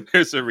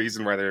 There's a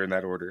reason why they're in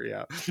that order.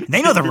 Yeah.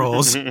 They know the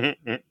rules.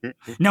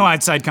 No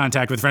outside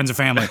contact with friends or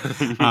family.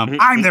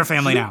 I'm their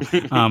family now.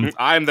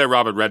 I'm their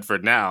Robert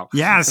Redford now.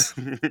 Yes.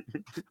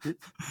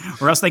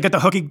 Or else they get the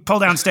hooky pull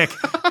down stick.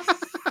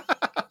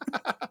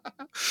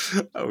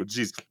 Oh,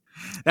 geez.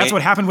 That's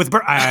what happened with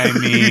I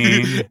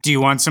mean, do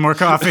you want some more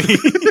coffee?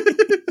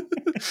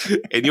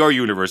 In your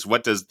universe,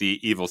 what does the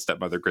evil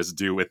stepmother Chris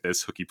do with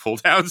this hooky pull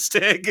down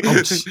stick?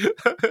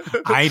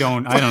 I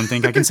don't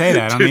think I can say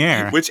that on the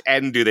air. Which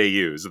end do they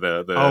use?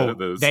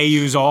 They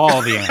use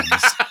all the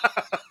ends.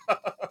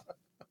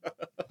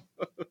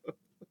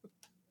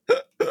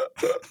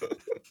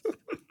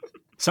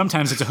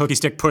 Sometimes it's a hooky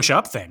stick push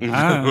up thing.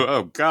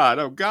 Oh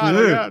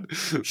God.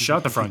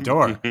 Shut the front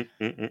door.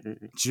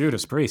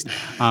 Judas Priest.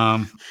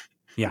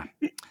 Yeah.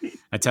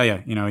 I tell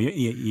you, you know,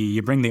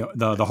 you bring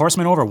the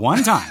horseman over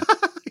one time.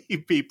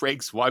 He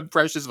breaks one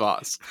precious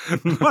vase.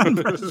 One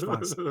precious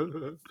vase.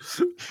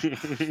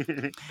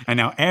 And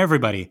now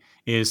everybody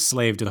is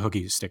slave to the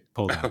hooky stick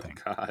pull down thing.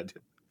 God.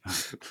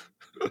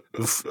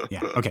 Oof.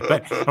 Yeah. Okay.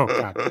 But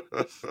God.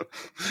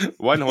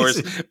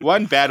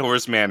 One bad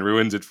horseman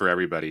ruins it for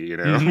everybody, you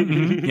know?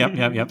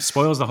 Yep.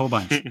 Spoils the whole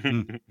bunch.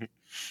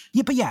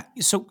 Yeah, but yeah.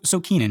 So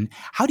Keenan,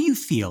 how do you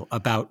feel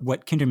about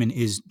what Kinderman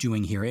is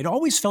doing here? It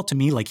always felt to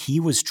me like he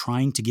was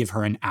trying to give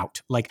her an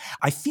out. Like,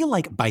 I feel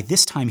like by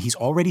this time he's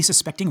already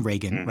suspecting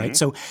Reagan, right?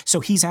 So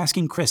he's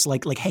asking Chris,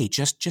 like, hey,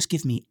 just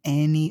give me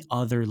any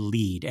other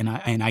lead, and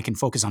I can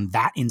focus on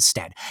that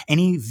instead.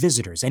 Any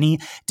visitors, any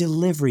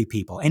delivery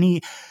people,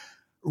 any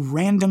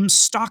random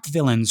stock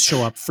villains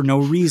show up for no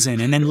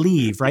reason and then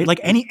leave, right? Like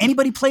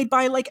anybody played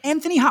by like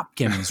Anthony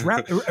Hopkins,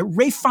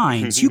 Ray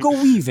Fiennes, Hugo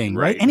Weaving,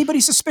 right?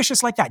 Anybody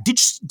suspicious like that?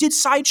 Did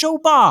Sideshow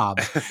Bob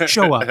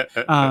show up?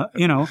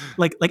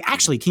 Like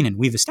actually, Keenan,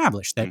 we've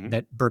established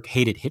that Burke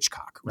hated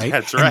Hitchcock, right?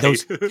 That's right.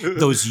 And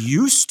those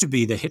used to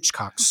be the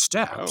Hitchcock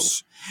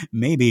steps. Oh.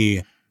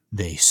 Maybe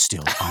they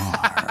still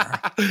are.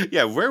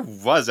 Yeah, where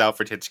was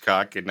Alfred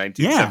Hitchcock in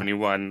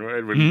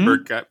 1971 when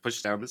Burke got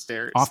pushed down the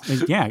stairs?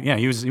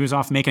 He was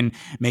off giving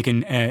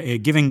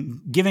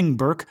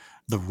Burke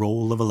the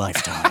role of a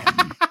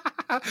lifetime.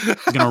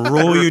 He's going to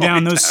roll you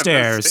down those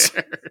stairs.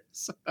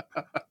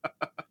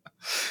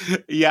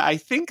 Yeah, I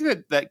think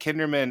that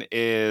Kinderman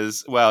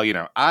is, well,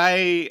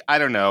 I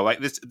don't know.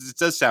 This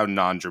does sound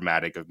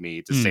non-dramatic of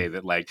me to say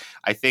that, like,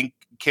 I think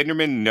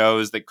Kinderman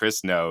knows that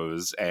Chris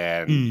knows,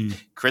 and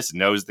Chris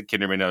knows that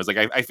Kinderman knows.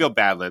 Like, I feel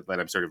bad that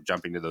I'm sort of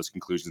jumping to those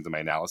conclusions in my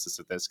analysis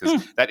of this,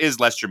 because that is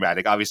less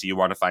dramatic. Obviously, you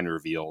want to find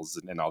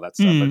reveals and all that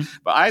stuff.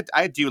 But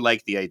I do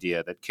like the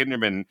idea that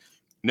Kinderman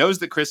knows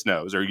that Chris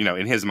knows, or,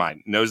 in his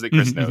mind, knows that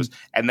Chris knows.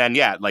 And then,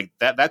 yeah, like,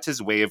 that's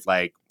his way of,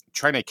 like,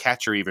 trying to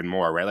catch her even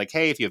more, right? Like,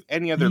 hey, if you have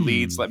any other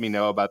leads, let me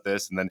know about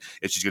this. And then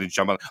it's just going to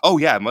jump on, oh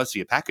yeah, it must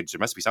be a package. There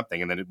must be something.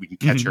 And then we can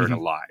catch her in a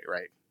lie,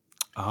 right?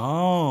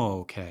 Oh,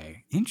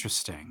 okay.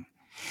 Interesting.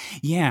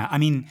 Yeah. I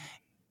mean,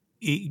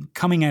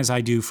 coming as I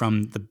do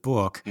from the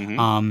book,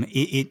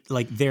 it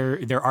like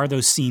there are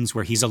those scenes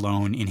where he's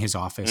alone in his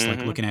office,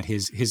 like looking at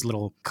his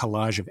little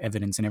collage of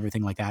evidence and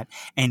everything like that.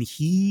 And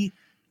he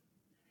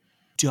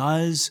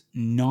does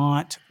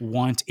not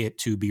want it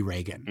to be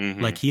Reagan.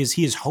 Like he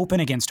is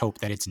hoping against hope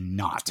that it's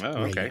not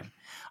Reagan. Okay.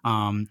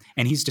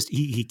 And he's just,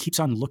 he keeps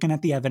on looking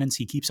at the evidence.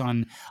 He keeps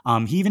on,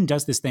 he even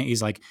does this thing.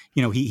 He's like,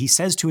 he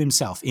says to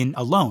himself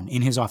alone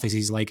in his office,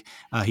 he's like,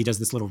 he does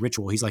this little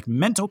ritual. He's like,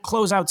 mental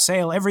closeout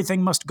sale,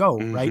 everything must go,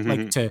 right?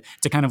 Like to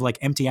kind of like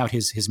empty out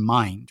his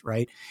mind.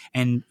 Right.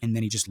 And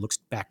then he just looks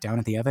back down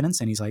at the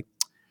evidence and he's like,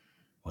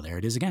 well, there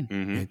it is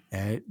again.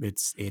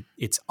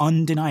 It's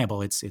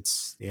undeniable.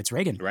 It's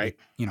Reagan, right?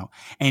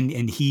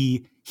 And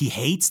he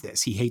hates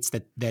this. He hates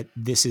that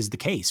this is the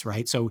case,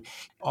 right? So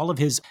all of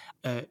his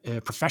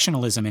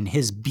professionalism and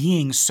his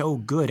being so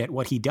good at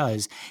what he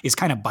does is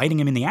kind of biting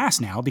him in the ass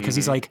now, because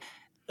he's like,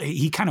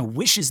 he kind of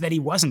wishes that he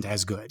wasn't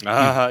as good.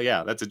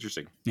 Yeah, that's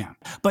interesting. Yeah,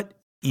 but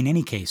in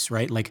any case,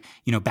 right? Like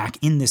back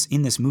in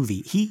this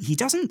movie, he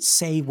doesn't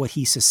say what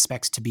he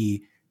suspects to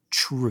be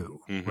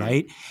true,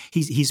 right?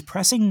 He's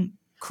pressing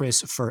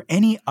Chris for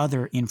any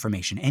other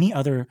information, any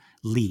other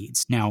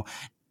leads. Now,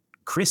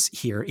 Chris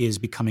here is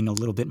becoming a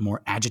little bit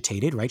more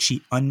agitated, right?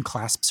 She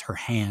unclasps her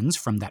hands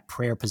from that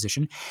prayer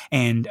position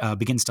and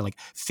begins to like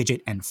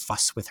fidget and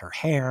fuss with her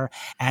hair.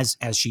 As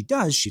she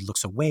does, she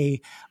looks away.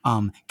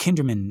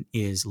 Kinderman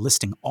is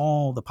listing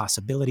all the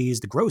possibilities,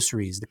 the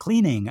groceries, the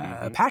cleaning,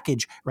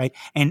 package, right?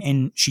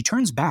 And she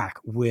turns back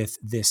with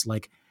this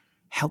like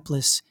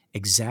helpless,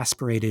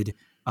 exasperated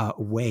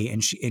way,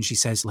 and she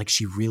says like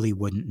she really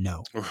wouldn't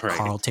know. Right.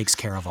 Carl takes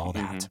care of all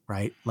that,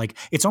 right? Like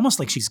it's almost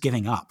like she's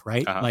giving up,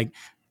 right?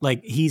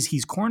 Like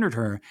he's cornered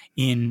her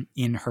in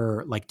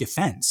her like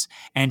defense,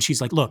 and she's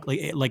like, look,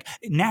 like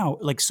now,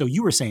 like so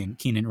you were saying,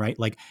 Keenan, right?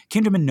 Like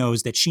Kinderman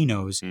knows that she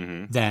knows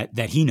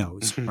that he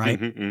knows, right?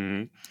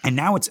 And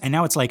now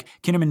it's like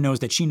Kinderman knows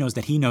that she knows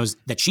that he knows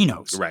that she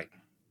knows,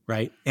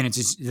 right? And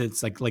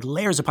it's like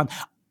layers upon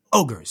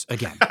ogres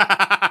again.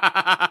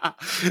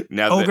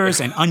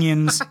 Ogres and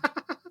onions.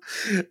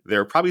 There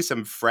are probably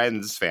some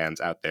Friends fans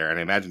out there, and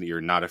I imagine that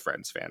you're not a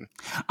Friends fan.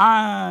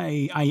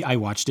 I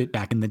watched it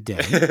back in the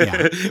day.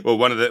 Yeah. Well,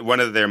 one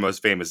of their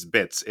most famous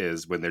bits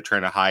is when they're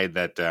trying to hide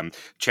that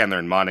Chandler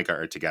and Monica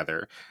are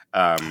together,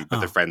 but the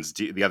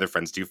other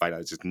friends do find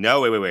out. It's just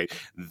no, wait.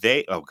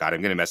 Oh God,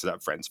 I'm gonna mess it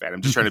up, Friends fan.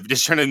 I'm just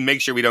trying to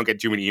make sure we don't get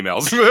too many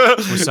emails.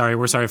 We're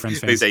sorry, Friends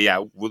fans. They say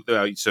yeah.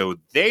 So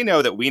they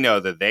know that we know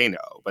that they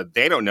know, but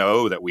they don't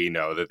know that we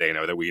know that they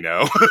know that we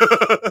know.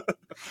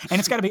 And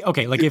it's got to be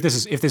okay. Like if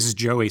this is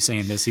Joey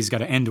saying this, he's got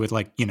to end with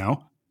like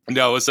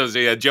No, so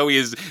yeah, Joey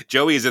is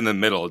in the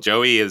middle.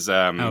 Joey is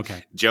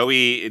okay.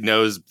 Joey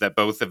knows that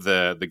both of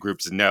the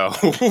groups know,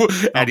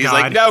 and he's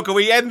like, no, can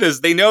we end this?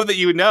 They know that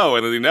you know,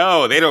 and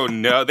no, they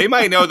don't know. They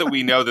might know that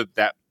we know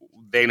that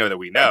they know that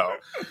we know,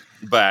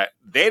 but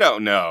they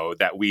don't know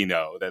that we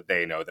know that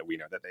they know that we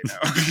know that they know.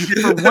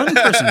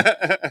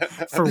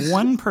 For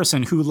one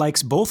person who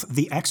likes both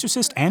The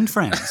Exorcist and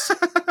Friends,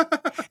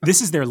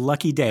 this is their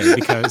lucky day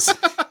because.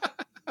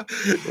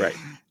 Right.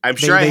 I'm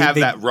sure I have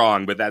that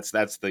wrong, but that's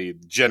the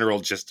general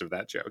gist of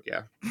that joke,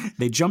 yeah.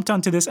 They jumped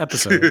onto this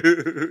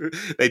episode.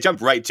 They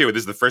jumped right to it.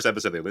 This is the first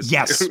episode they listened to.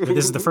 Yes,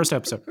 this is the first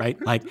episode,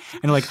 right? Like,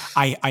 and like,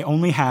 I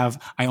only have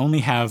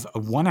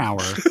 1 hour.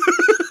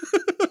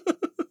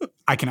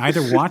 I can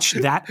either watch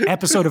that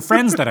episode of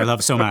Friends that I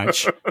love so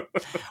much,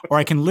 or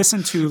I can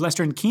listen to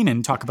Lester and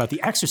Keenan talk about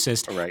The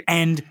Exorcist,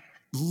 and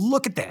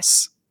look at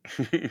this.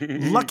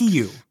 Lucky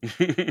you.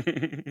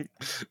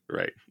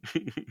 Right.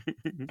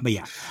 But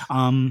yeah.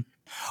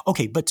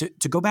 Okay, but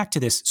to go back to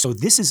this, so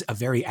this is a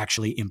very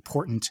actually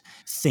important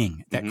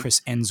thing that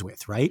Chris ends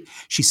with, right?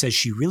 She says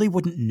she really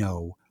wouldn't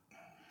know.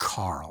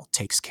 Carl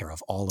takes care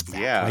of all of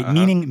that, right?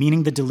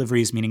 Meaning the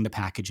deliveries, meaning the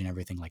package and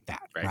everything like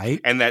that,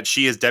 right? And that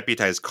she has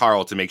deputized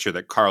Carl to make sure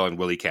that Carl and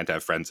Willie can't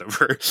have friends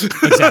over.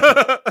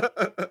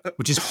 Exactly.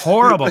 Which is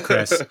horrible,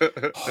 Chris.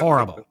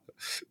 Horrible.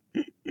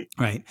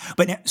 Right.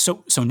 But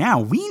so now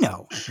we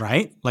know,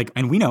 right? Like,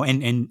 and we know,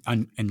 and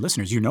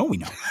listeners, we know.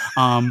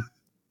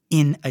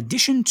 In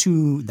addition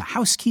to the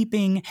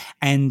housekeeping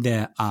and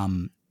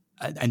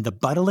the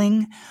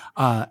buttling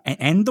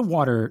and the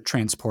water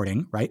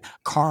transporting, right?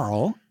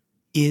 Carl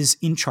is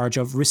in charge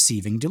of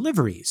receiving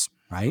deliveries,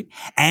 right?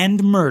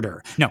 And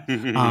murder. No.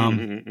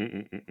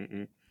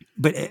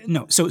 But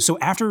no. So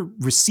after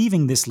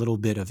receiving this little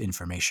bit of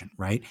information,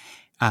 right,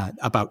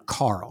 about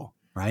Carl,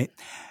 right,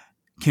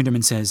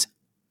 Kinderman says,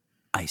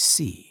 I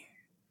see.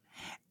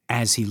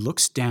 As he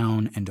looks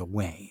down and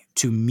away.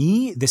 To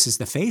me, this is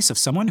the face of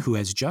someone who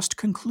has just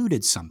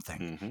concluded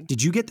something.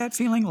 Did you get that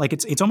feeling? Like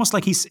it's almost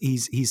like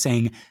he's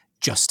saying,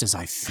 just as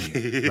I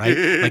feel, right?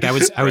 Like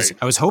I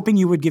was hoping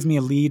you would give me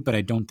a lead, but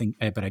I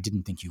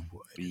didn't think you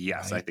would.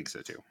 Yes, right? I think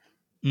so too.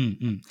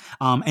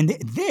 And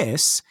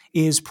this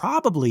is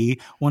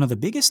probably one of the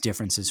biggest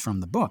differences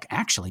from the book,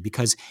 actually,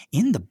 because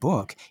in the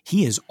book,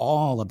 he is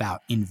all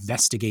about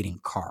investigating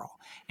Carl.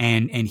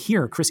 And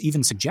here, Chris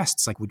even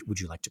suggests, like, would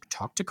you like to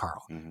talk to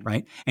Carl,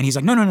 right? And he's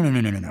like, no.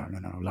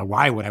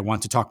 Why would I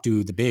want to talk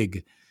to the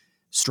big,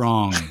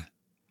 strong,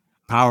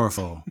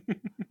 powerful,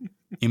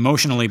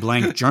 emotionally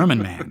blank German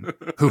man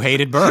who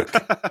hated Burke?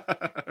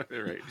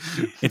 Right.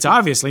 It's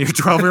obviously your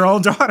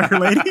 12-year-old daughter,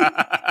 lady.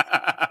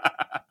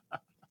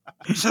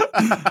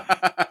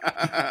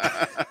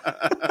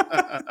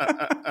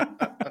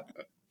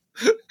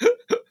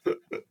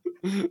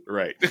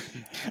 Right.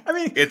 I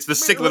mean, it's the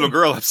sick little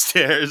girl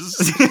upstairs.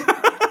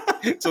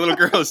 It's a little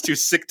girl who's too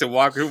sick to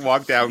walk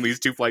down these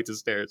 2 flights of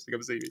stairs to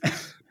come see me.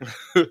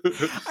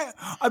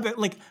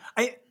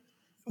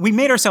 We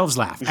made ourselves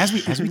laugh as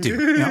we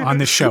do on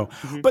this show,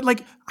 but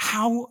like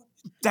how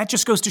that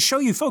just goes to show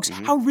you, folks,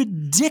 how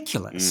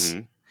ridiculous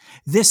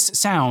this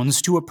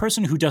sounds to a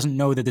person who doesn't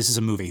know that this is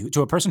a movie,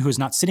 to a person who is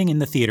not sitting in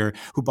the theater,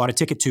 who bought a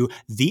ticket to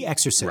The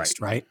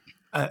Exorcist, right?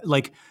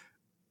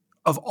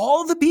 Of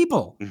all the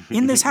people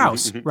in this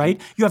house, right,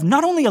 you have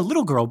not only a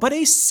little girl, but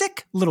a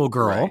sick little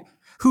girl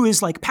who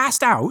is like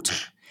passed out.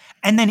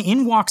 And then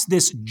in walks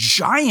this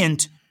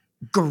giant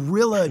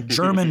gorilla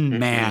German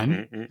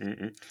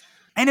man.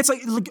 And it's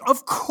like,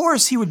 of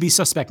course he would be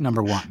suspect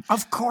number one.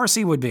 Of course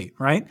he would be,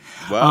 right?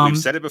 Well, we've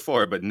said it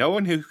before, but no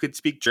one who could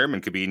speak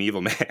German could be an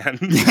evil man.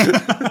 We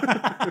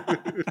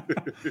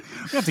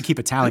have to keep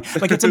a tally.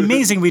 Like, it's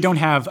amazing we don't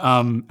have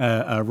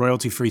a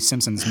royalty-free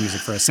Simpsons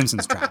music for a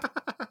Simpsons trap.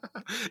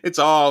 It's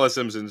all a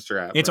Simpsons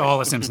trap. It's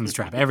all a Simpsons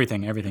trap.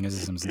 Everything is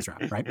a Simpsons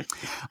trap, right?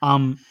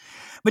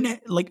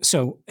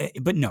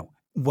 But no.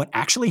 What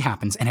actually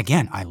happens, and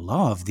again, I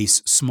love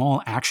these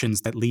small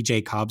actions that Lee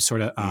J. Cobb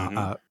sort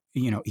of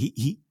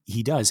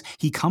he does.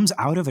 He comes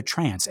out of a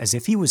trance as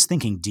if he was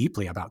thinking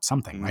deeply about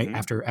something, right?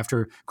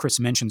 After Chris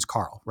mentions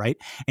Carl, right?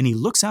 And he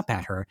looks up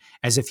at her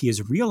as if he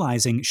is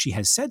realizing she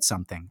has said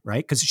something,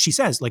 right? Because she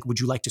says, like, would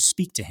you like to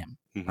speak to him,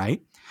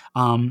 right?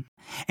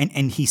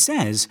 And he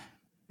says,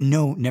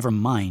 no, never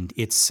mind.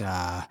 It's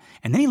and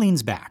then he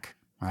leans back,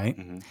 right?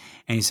 And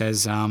he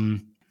says,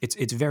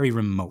 it's very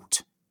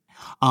remote.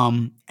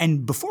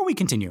 And before we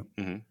continue,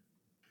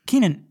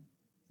 Keenan,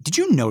 did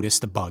you notice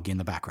the bug in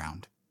the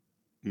background?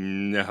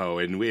 No,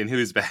 in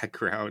whose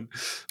background?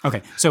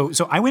 Okay, so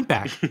I went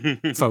back,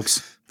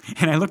 folks,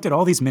 and I looked at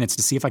all these minutes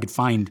to see if I could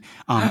find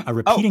a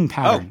repeating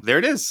pattern. Oh, there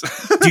it is.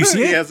 Do you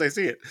see it? Yes, I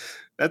see it.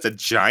 That's a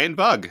giant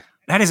bug.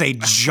 That is a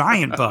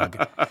giant bug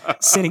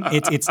sitting.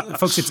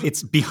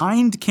 It's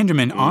behind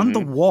Kinderman on the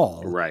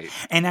wall, right?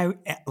 And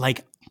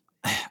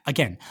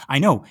again, I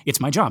know it's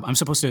my job. I'm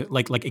supposed to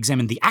like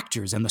examine the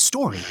actors and the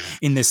story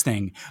in this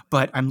thing,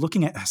 but I'm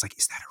looking at. I was like,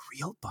 is that a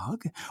real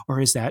bug or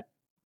is that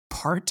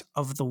part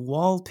of the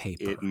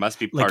wallpaper? It must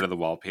be part of the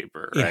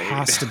wallpaper, right? It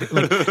has to be.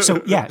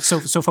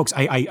 So folks,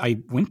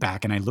 I went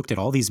back and I looked at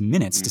all these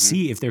minutes to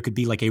see if there could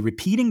be like a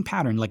repeating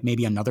pattern, like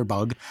maybe another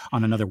bug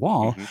on another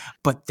wall,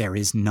 but there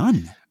is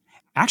none.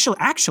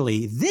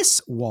 Actually,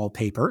 this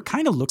wallpaper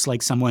kind of looks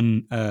like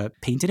someone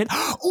painted it.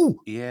 Oh,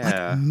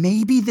 yeah. Like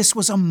maybe this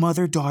was a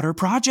mother-daughter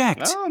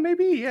project. Oh,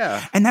 maybe,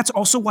 yeah. And that's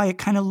also why it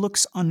kind of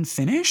looks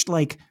unfinished.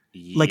 Like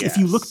if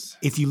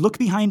you look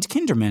behind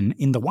Kinderman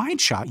in the wide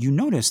shot, you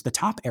notice the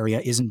top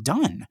area isn't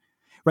done.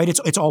 Right,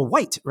 it's all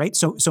white, right?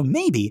 So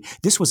maybe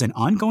this was an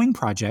ongoing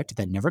project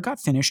that never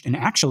got finished, and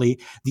actually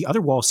the other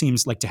wall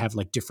seems like to have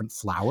like different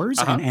flowers,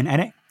 and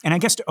I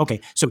guess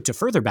so to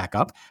further back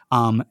up,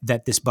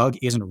 that this bug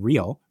isn't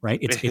real, right?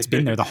 It's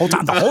been there the whole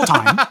time,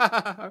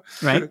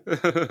 right?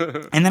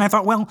 And then I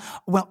thought, well,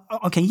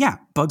 okay, yeah,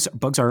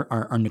 bugs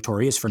are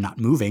notorious for not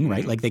moving,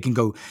 right? Like they can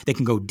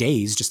go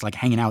days just like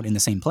hanging out in the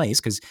same place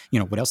because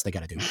what else they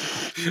got to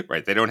do,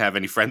 right? They don't have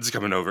any friends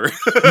coming over.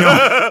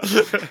 No,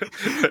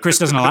 Chris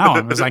doesn't allow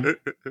them. It was like,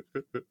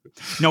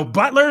 no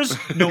butlers,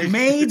 no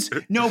maids,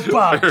 no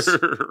bugs.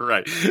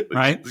 Right.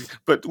 Right.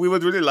 But we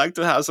would really like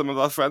to have some of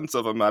our friends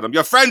over, madam.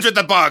 You're friends with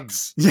the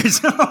bugs.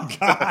 Yes. Oh,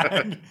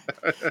 God.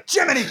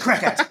 Jiminy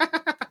Cricket.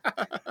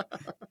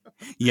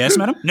 Yes,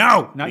 madam?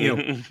 No, not you.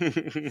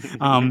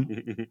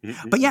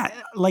 But yeah,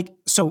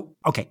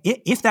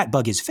 if that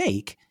bug is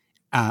fake,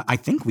 I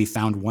think we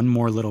found one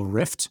more little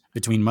rift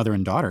between mother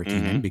and daughter,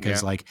 Keenan,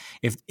 because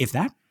if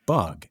that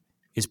bug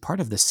is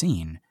part of the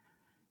scene,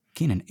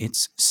 Keenan,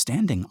 it's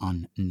standing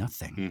on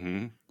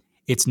nothing.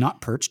 It's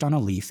not perched on a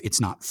leaf. It's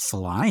not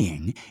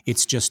flying.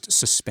 It's just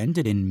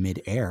suspended in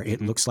midair.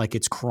 It looks like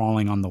it's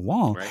crawling on the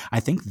wall. Right. I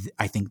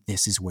think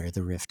this is where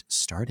the rift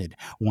started.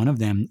 One of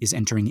them is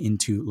entering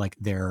into like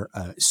their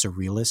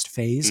surrealist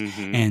phase,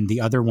 and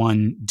the other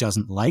one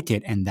doesn't like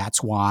it, and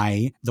that's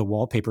why the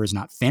wallpaper is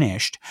not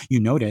finished. You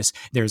notice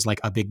there's like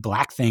a big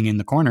black thing in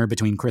the corner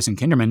between Chris and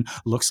Kinderman.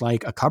 Looks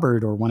like a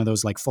cupboard or one of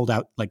those like fold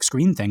out like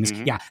screen things.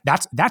 Yeah,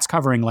 that's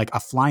covering like a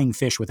flying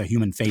fish with a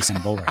human face and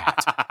a bowler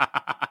hat.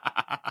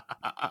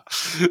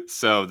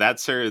 So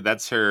that's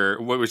her.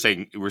 What we're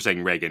saying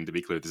Reagan, to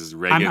be clear. This is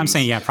Reagan. I'm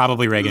saying, yeah,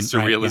 probably Reagan.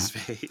 Surrealist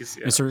right? phase.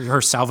 Yeah. It's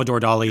her Salvador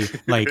Dali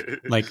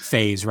like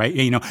phase, right?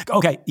 You know.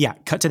 Okay, yeah.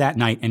 Cut to that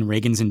night, and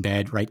Reagan's in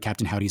bed, right?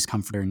 Captain Howdy's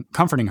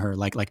comforting her,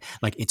 like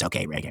it's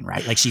okay, Reagan,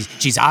 right? Like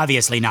she's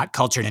obviously not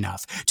cultured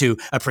enough to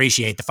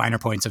appreciate the finer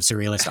points of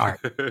surrealist art.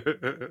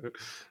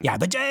 Yeah,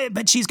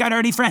 but she's got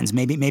already friends.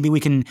 Maybe we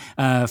can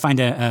find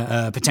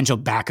a potential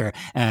backer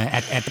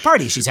at the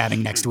party she's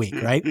having next week,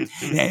 right?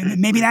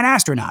 Maybe that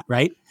astronaut,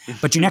 right?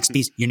 But your next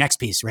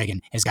piece,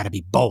 Reagan, has got to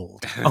be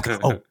bold. Okay.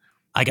 Oh,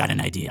 I got an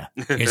idea.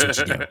 Here's what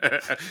you do.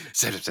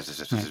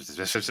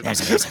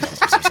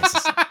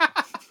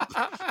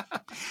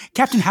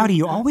 Captain Howdy,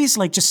 you always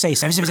like just say.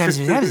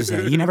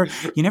 You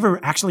never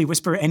actually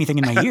whisper anything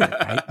in my ear,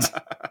 right?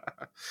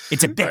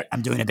 It's a bit. Right.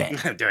 I'm doing a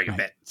bit. I'm doing a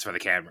bit. It's for the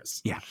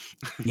cameras. Yeah.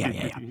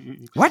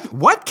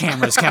 What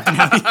cameras, Captain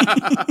Howdy?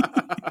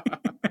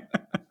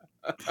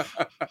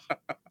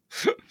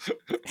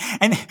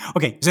 And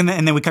okay, so and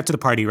then we cut to the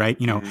party, right?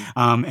 You know,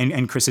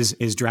 and Chris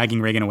is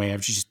dragging Reagan away.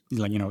 She just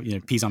like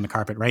pees on the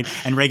carpet, right?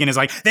 And Reagan is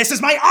like, "This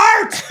is my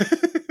art.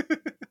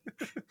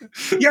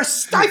 You're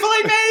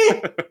stifling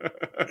me."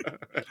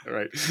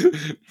 Right.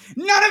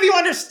 None of you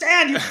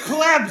understand, you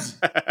plebs.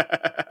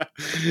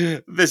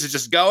 This is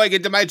just going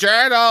into my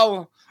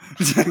journal.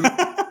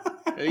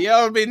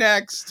 You'll be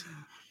next.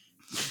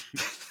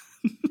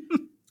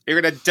 You're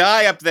going to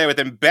die up there with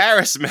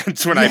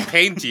embarrassment when I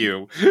paint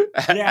you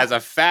as a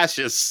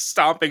fascist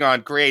stomping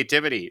on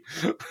creativity.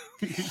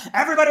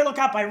 Everybody look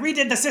up. I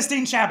redid the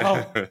Sistine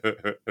Chapel.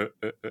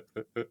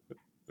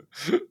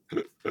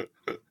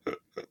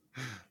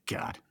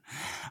 God.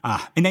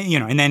 And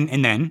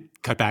then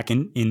cut back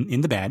in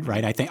the bed,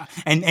 right? I think,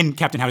 and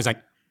Captain Howdy's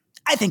like,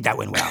 I think that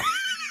went well.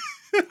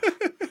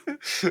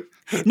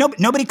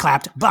 Nobody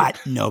clapped, but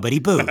nobody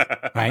booed,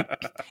 right?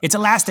 It's a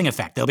lasting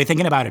effect. They'll be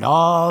thinking about it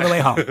all the way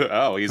home.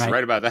 Oh, he's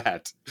right about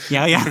that.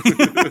 Yeah.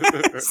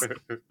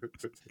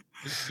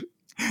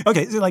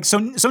 Okay,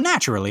 so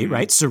naturally,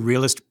 right?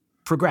 Surrealist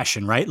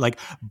progression, right? Like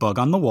bug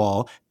on the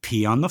wall,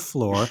 pee on the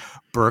floor,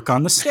 Burke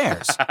on the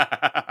stairs.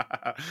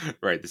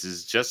 Right. This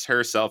is just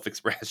her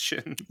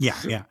self-expression.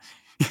 Yeah.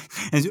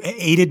 And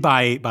aided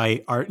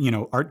by art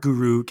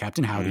guru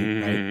Captain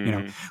Howdy,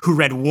 right? Who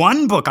read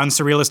one book on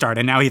surrealist art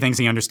and now he thinks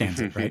he understands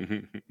it,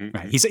 right?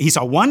 Right. He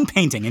saw one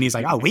painting and he's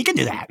like, oh, we can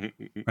do that,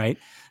 right?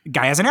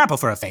 Guy has an apple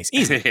for a face,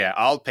 easy. Yeah,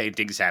 all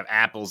paintings have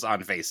apples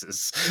on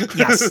faces.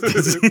 Yes,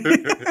 that's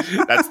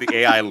the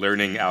AI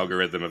learning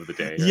algorithm of the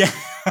day. Right? Yeah,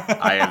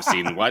 I have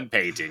seen one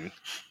painting.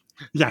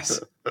 Yes.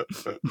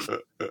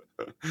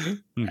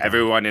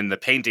 Everyone in the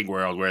painting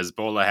world wears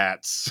bowler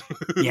hats.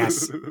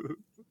 Yes.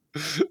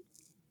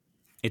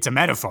 It's a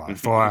metaphor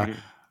for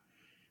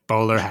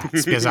bowler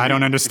hats because I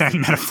don't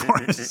understand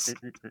metaphors.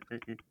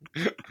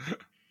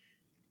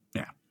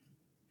 Yeah.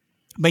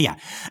 But yeah,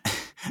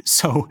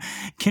 so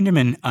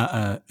Kinderman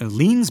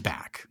leans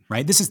back,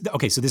 right? This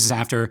is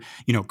after,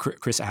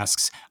 Chris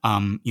asks,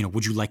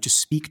 would you like to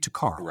speak to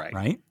Carl,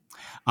 right?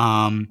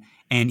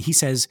 And he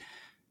says,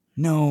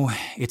 no,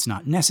 it's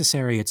not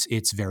necessary.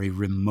 It's very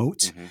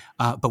remote.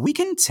 But we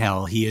can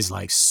tell he is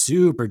like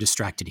super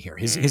distracted here.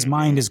 His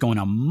mind is going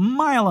a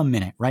mile a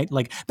minute, right?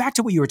 Like back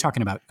to what you were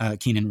talking about,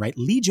 Keenan, right?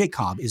 Lee J.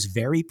 Cobb is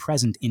very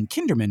present in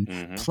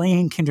Kinderman,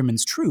 playing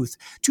Kinderman's truth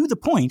to the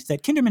point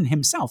that Kinderman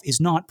himself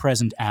is not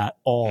present at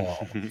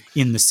all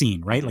in the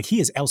scene, right? Like he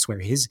is elsewhere.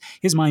 His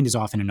mind is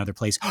off in another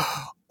place.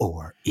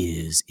 Or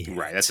is it?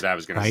 Right, that's what I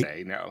was going to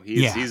say. No,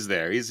 he's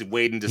there. He's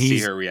waiting to see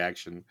her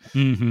reaction.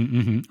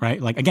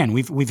 Right, like again,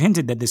 we've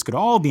hinted that this could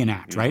all be an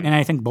act, right? And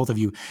I think both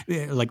you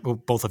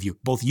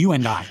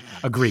and I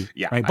agree.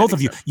 Yeah, right. Both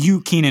of you,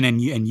 you Keenan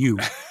and you,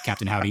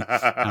 Captain Howdy.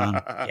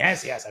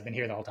 Yes, I've been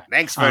here the whole time.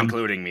 Thanks for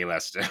including me,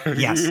 Lester.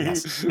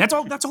 Yes. That's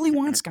all he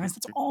wants, guys.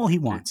 That's all he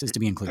wants is to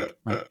be included,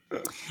 right?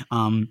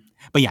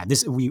 But yeah,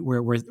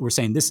 we're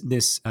saying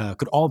this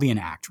could all be an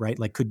act, right?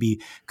 Like could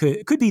be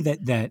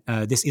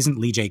that this isn't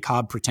Lee J.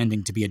 Cobb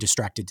pretending to be a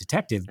distracted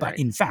detective, but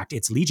in fact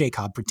it's Lee J.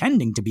 Cobb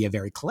pretending to be a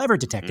very clever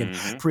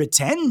detective,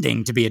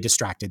 pretending to be a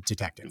distracted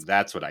detective.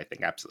 That's what I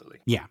think, absolutely.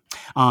 Yeah.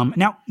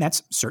 Now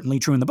that's certainly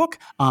true in the book.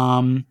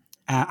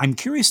 I'm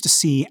curious to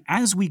see,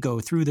 as we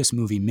go through this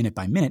movie minute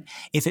by minute,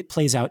 if it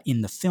plays out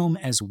in the film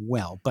as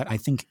well. But I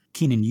think,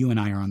 Keenan, you and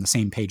I are on the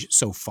same page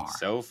so far.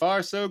 So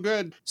far, so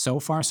good.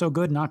 So far, so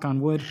good. Knock on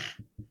wood.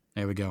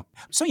 There we go.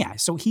 So yeah,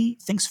 so he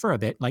thinks for a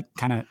bit, like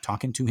kind of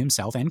talking to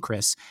himself and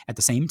Chris at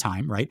the same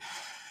time, right?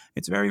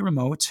 It's very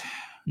remote.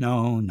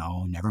 No,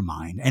 never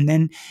mind. And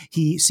then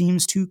he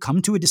seems to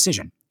come to a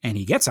decision. And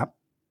he gets up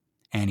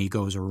and he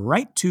goes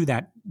right to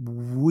that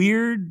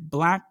weird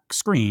black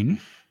screen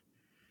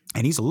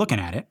and he's looking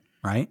at it,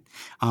 right?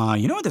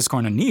 You know what this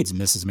corner needs,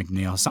 Mrs.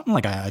 McNeil? Something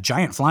like a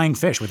giant flying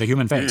fish with a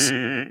human face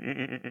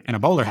and a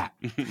bowler hat.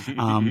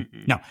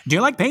 No. Do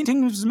you like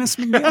paintings, Miss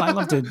McNeil? I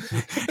love to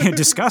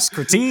discuss,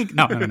 critique.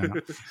 No.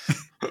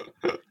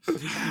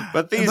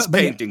 But these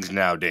paintings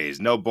nowadays,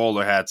 no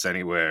bowler hats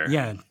anywhere.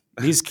 Yeah,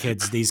 these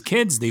kids, these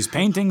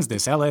paintings,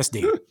 this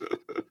LSD.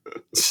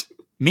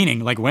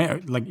 Meaning, like, where,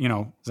 like, you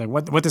know, it's like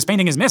what this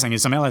painting is missing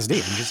is some LSD.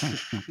 I'm just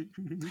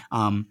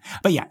saying.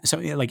 But yeah, so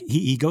like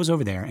he goes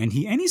over there and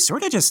he's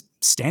sort of just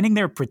standing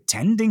there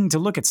pretending to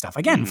look at stuff.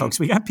 Again, folks,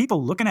 we got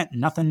people looking at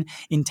nothing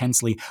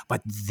intensely,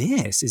 but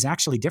this is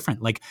actually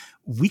different. Like,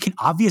 we can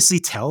obviously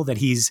tell that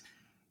he's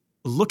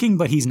looking,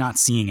 but he's not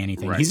seeing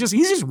anything. Right. He's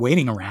just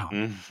waiting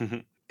around.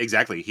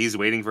 Exactly. He's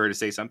waiting for her to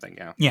say something.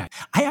 Yeah. Yeah.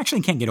 I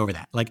actually can't get over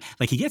that. Like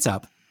he gets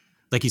up,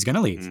 like he's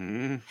gonna leave,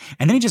 and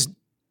then he just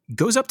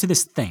goes up to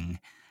this thing,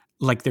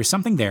 like there's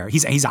something there.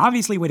 He's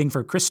obviously waiting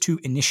for Chris to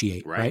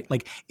initiate, right?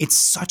 Like, it's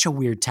such a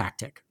weird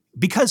tactic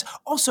because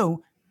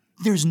also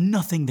there's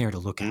nothing there to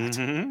look at,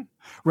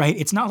 right?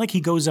 It's not like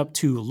he goes up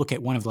to look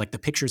at one of like the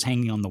pictures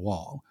hanging on the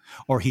wall,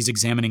 or he's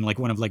examining like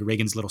one of like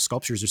Reagan's little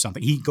sculptures or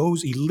something. He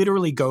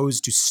literally goes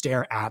to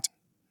stare at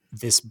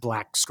this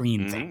black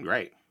screen thing,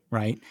 right?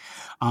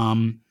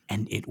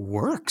 And it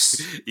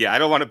works. Yeah, I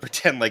don't want to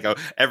pretend like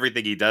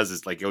everything he does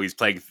is like, he's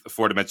playing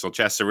 4-dimensional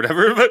chess or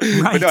whatever. But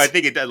no, I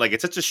think it does. Like,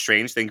 it's such a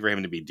strange thing for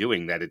him to be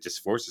doing that it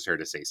just forces her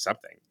to say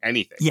something,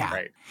 anything. Yeah,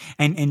 right.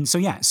 And so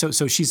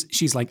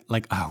she's like,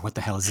 oh, what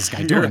the hell is this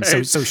guy doing?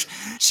 Right. So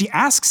she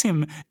asks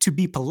him to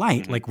be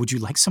polite, like, would you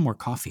like some more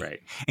coffee?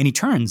 Right. And he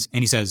turns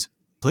and he says,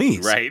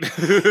 please. Right.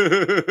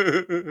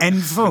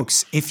 And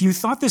folks, if you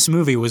thought this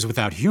movie was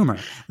without humor,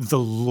 the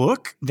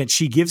look that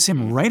she gives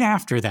him right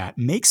after that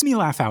makes me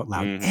laugh out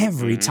loud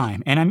every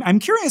time. And I'm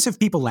curious if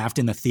people laughed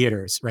in the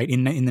theaters, right,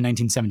 in the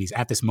 1970s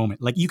at this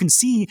moment. Like, you can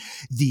see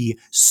the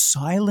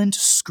silent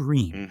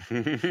scream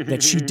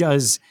that she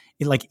does.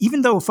 Like,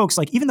 even though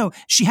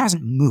she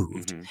hasn't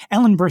moved,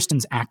 Ellen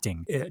Burstyn's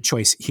acting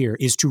choice here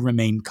is to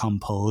remain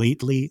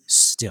completely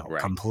still,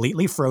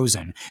 completely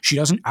frozen. She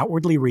doesn't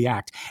outwardly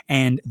react.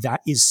 And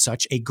that is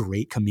such a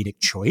great comedic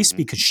choice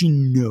because she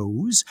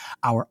knows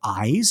our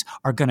eyes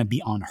are going to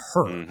be on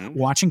her,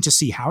 watching to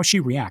see how she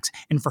reacts.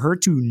 And for her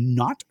to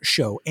not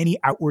show any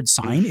outward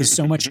sign is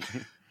so much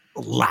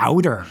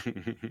louder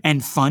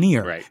and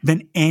funnier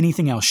than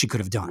anything else she could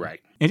have done. Right.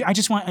 I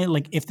just want,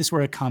 like, if this were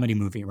a comedy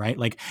movie, right?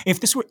 Like, if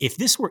this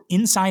were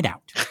Inside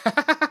Out,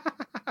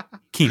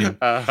 Keenan,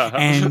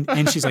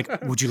 and she's like,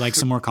 would you like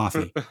some more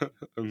coffee?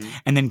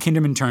 And then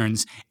Kinderman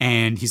turns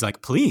and he's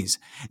like, please.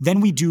 Then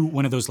we do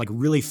one of those like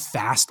really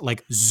fast,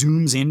 like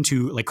zooms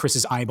into like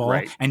Chris's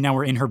eyeball, and now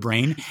we're in her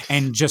brain,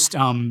 and just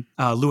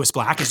Louis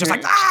Black is just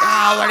like,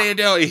 oh, what are you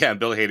doing? Yeah,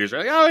 Bill Hader's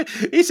like, oh,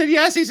 he said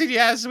yes.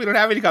 We don't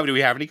have any coffee. Do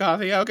we have any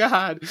coffee? Oh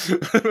God,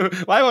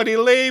 why won't he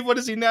leave? What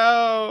does he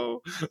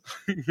know?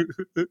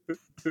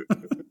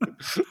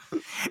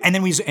 And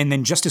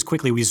then just as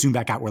quickly we zoom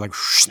back out. We're like,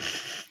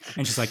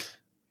 and she's like,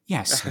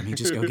 yes, let me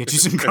just go get you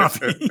some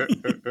coffee.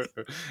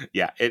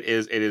 Yeah, it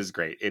is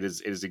great. It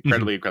is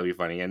incredibly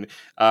funny. And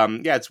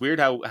it's weird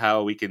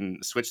how we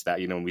can switch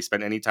that. You know, when we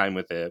spend any time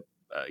with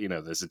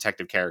this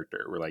detective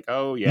character, we're like,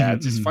 oh yeah,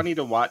 it's just funny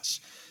to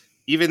watch.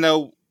 Even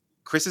though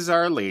Chris is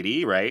our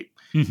lady, right?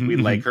 We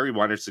like her. We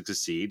want her to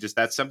succeed. Just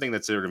that's something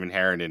that's sort of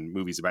inherent in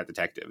movies about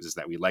detectives, is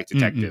that we like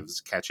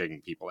detectives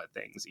catching people at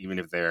things, even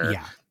if they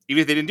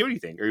didn't do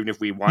anything, or even if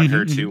we want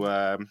her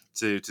to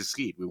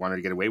succeed, we want her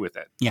to get away with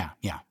it. Yeah.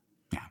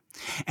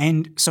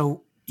 And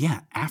so,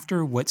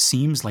 after what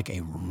seems like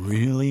a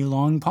really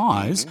long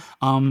pause,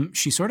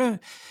 she sort of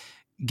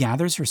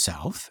gathers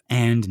herself,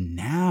 and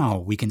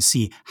now we can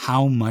see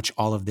how much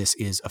all of this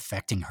is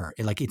affecting her.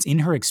 It's in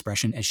her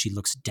expression as she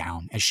looks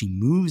down, as she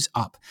moves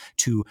up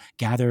to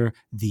gather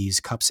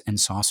these cups and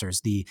saucers,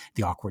 the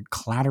awkward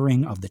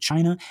clattering of the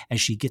china as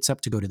she gets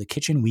up to go to the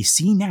kitchen. We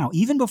see now,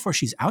 even before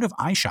she's out of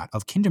eyeshot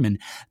of Kinderman,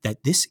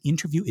 that this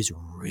interview is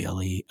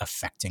really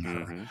affecting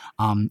her.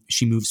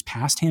 She moves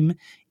past him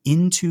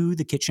into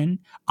the kitchen,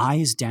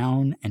 eyes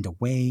down and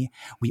away.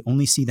 We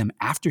only see them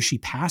after she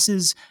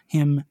passes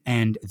him,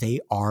 and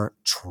they are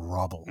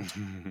troubled.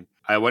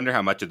 I wonder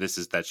how much of this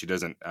is that she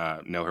doesn't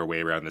know her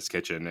way around this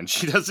kitchen, and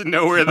she doesn't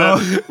know where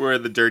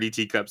the dirty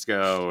teacups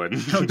go.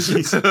 And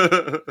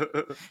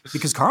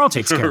because Carl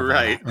takes care of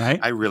that, right?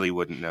 I really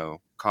wouldn't know.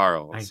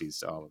 Carl sees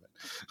to all of it.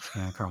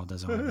 Yeah, Carl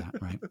does all of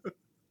that, right?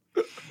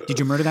 Did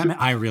you murder that man?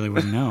 I really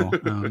wouldn't know.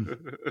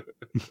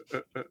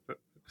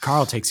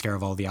 Carl takes care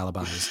of all the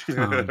alibis.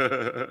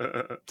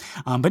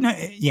 But no,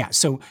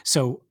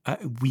 So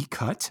we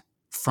cut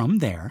from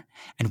there,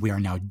 and we are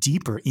now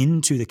deeper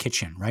into the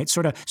kitchen, right?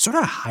 Sort of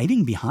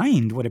hiding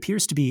behind what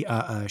appears to be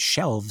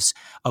shelves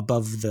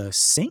above the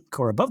sink,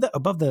 or above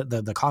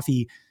the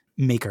coffee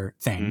maker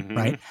thing,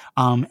 right?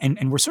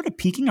 And we're sort of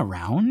peeking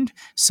around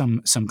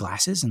some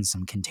glasses and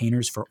some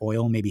containers for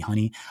oil, maybe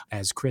honey,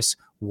 as Chris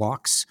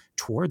walks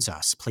towards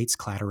us, plates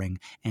clattering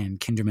and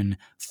Kinderman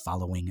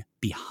following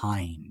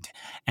behind.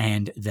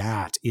 And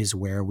that is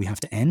where we have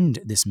to end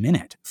this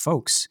minute.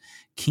 Folks,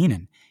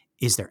 Keenan,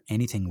 is there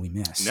anything we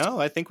missed? No,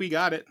 I think we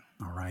got it.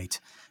 All right.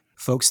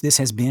 Folks, this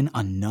has been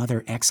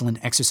another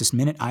excellent Exorcist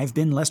Minute. I've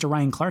been Lester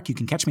Ryan Clark. You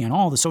can catch me on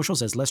all the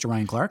socials as Lester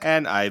Ryan Clark.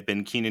 And I've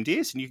been Keenan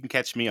Diaz, and you can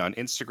catch me on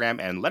Instagram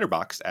and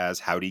Letterboxd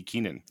as Howdy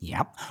Keenan.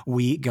 Yep.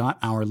 We got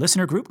our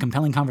listener group,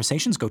 Compelling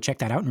Conversations. Go check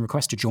that out and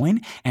request to join,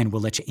 and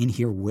we'll let you in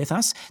here with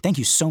us. Thank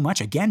you so much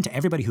again to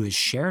everybody who has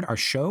shared our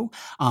show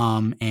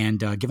and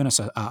given us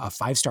a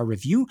 5-star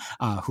review,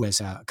 who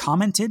has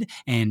commented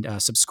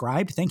and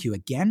subscribed. Thank you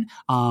again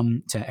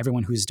to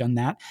everyone who's done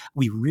that.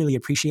 We really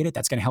appreciate it.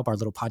 That's going to help our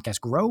little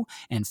podcast grow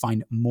and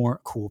find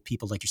more cool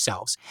people like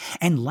yourselves.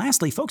 And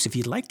lastly, folks, if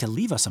you'd like to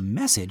leave us a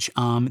message,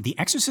 the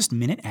Exorcist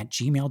Minute at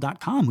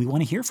gmail.com. We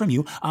want to hear from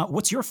you.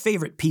 What's your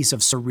favorite piece of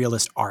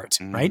surrealist art,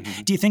 right?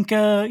 Do you think,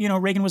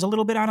 Reagan was a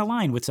little bit out of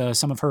line with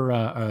some of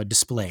her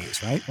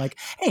displays, right? Like,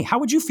 hey, how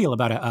would you feel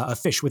about a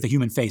fish with a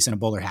human face and a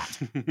bowler hat?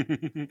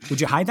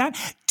 Would you hide that?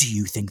 Do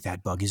you think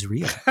that bug is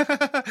real?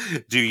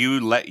 Do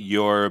you let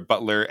your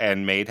butler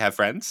and maid have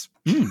friends?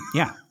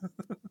 Yeah.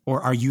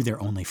 Or are you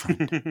their only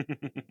friend?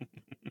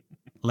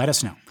 Let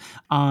us know.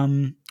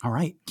 All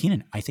right,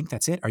 Keenan, I think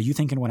that's it. Are you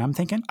thinking what I'm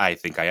thinking? I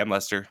think I am,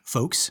 Lester.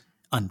 Folks,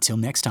 until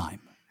next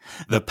time.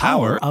 The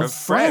power of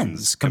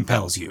friends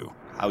compels you.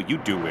 How you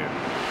doing?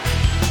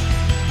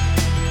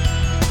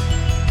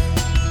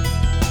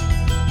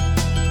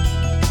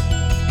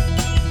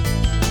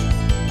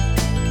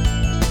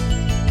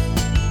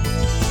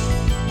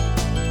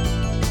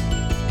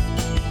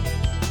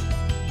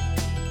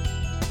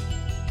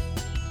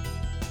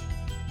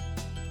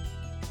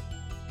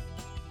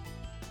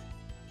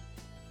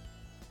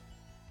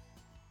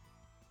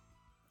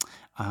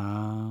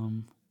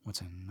 What's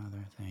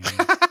another thing?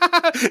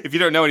 If you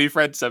don't know any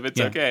French stuff,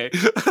 it's okay.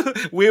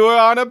 We were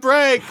on a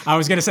break. I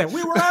was going to say,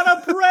 we were on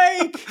a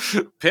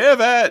break.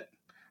 Pivot.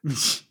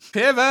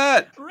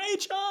 Pivot.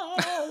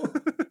 Rachel.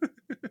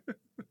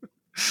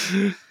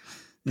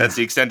 That's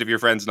the extent of your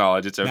friend's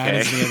knowledge. It's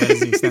okay. That is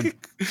the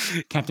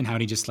extent. Captain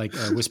Howdy just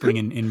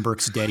whispering in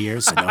Burke's dead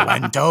ears. So no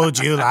one told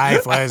you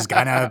life was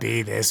going to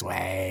be this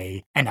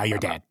way. And now you're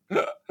dead.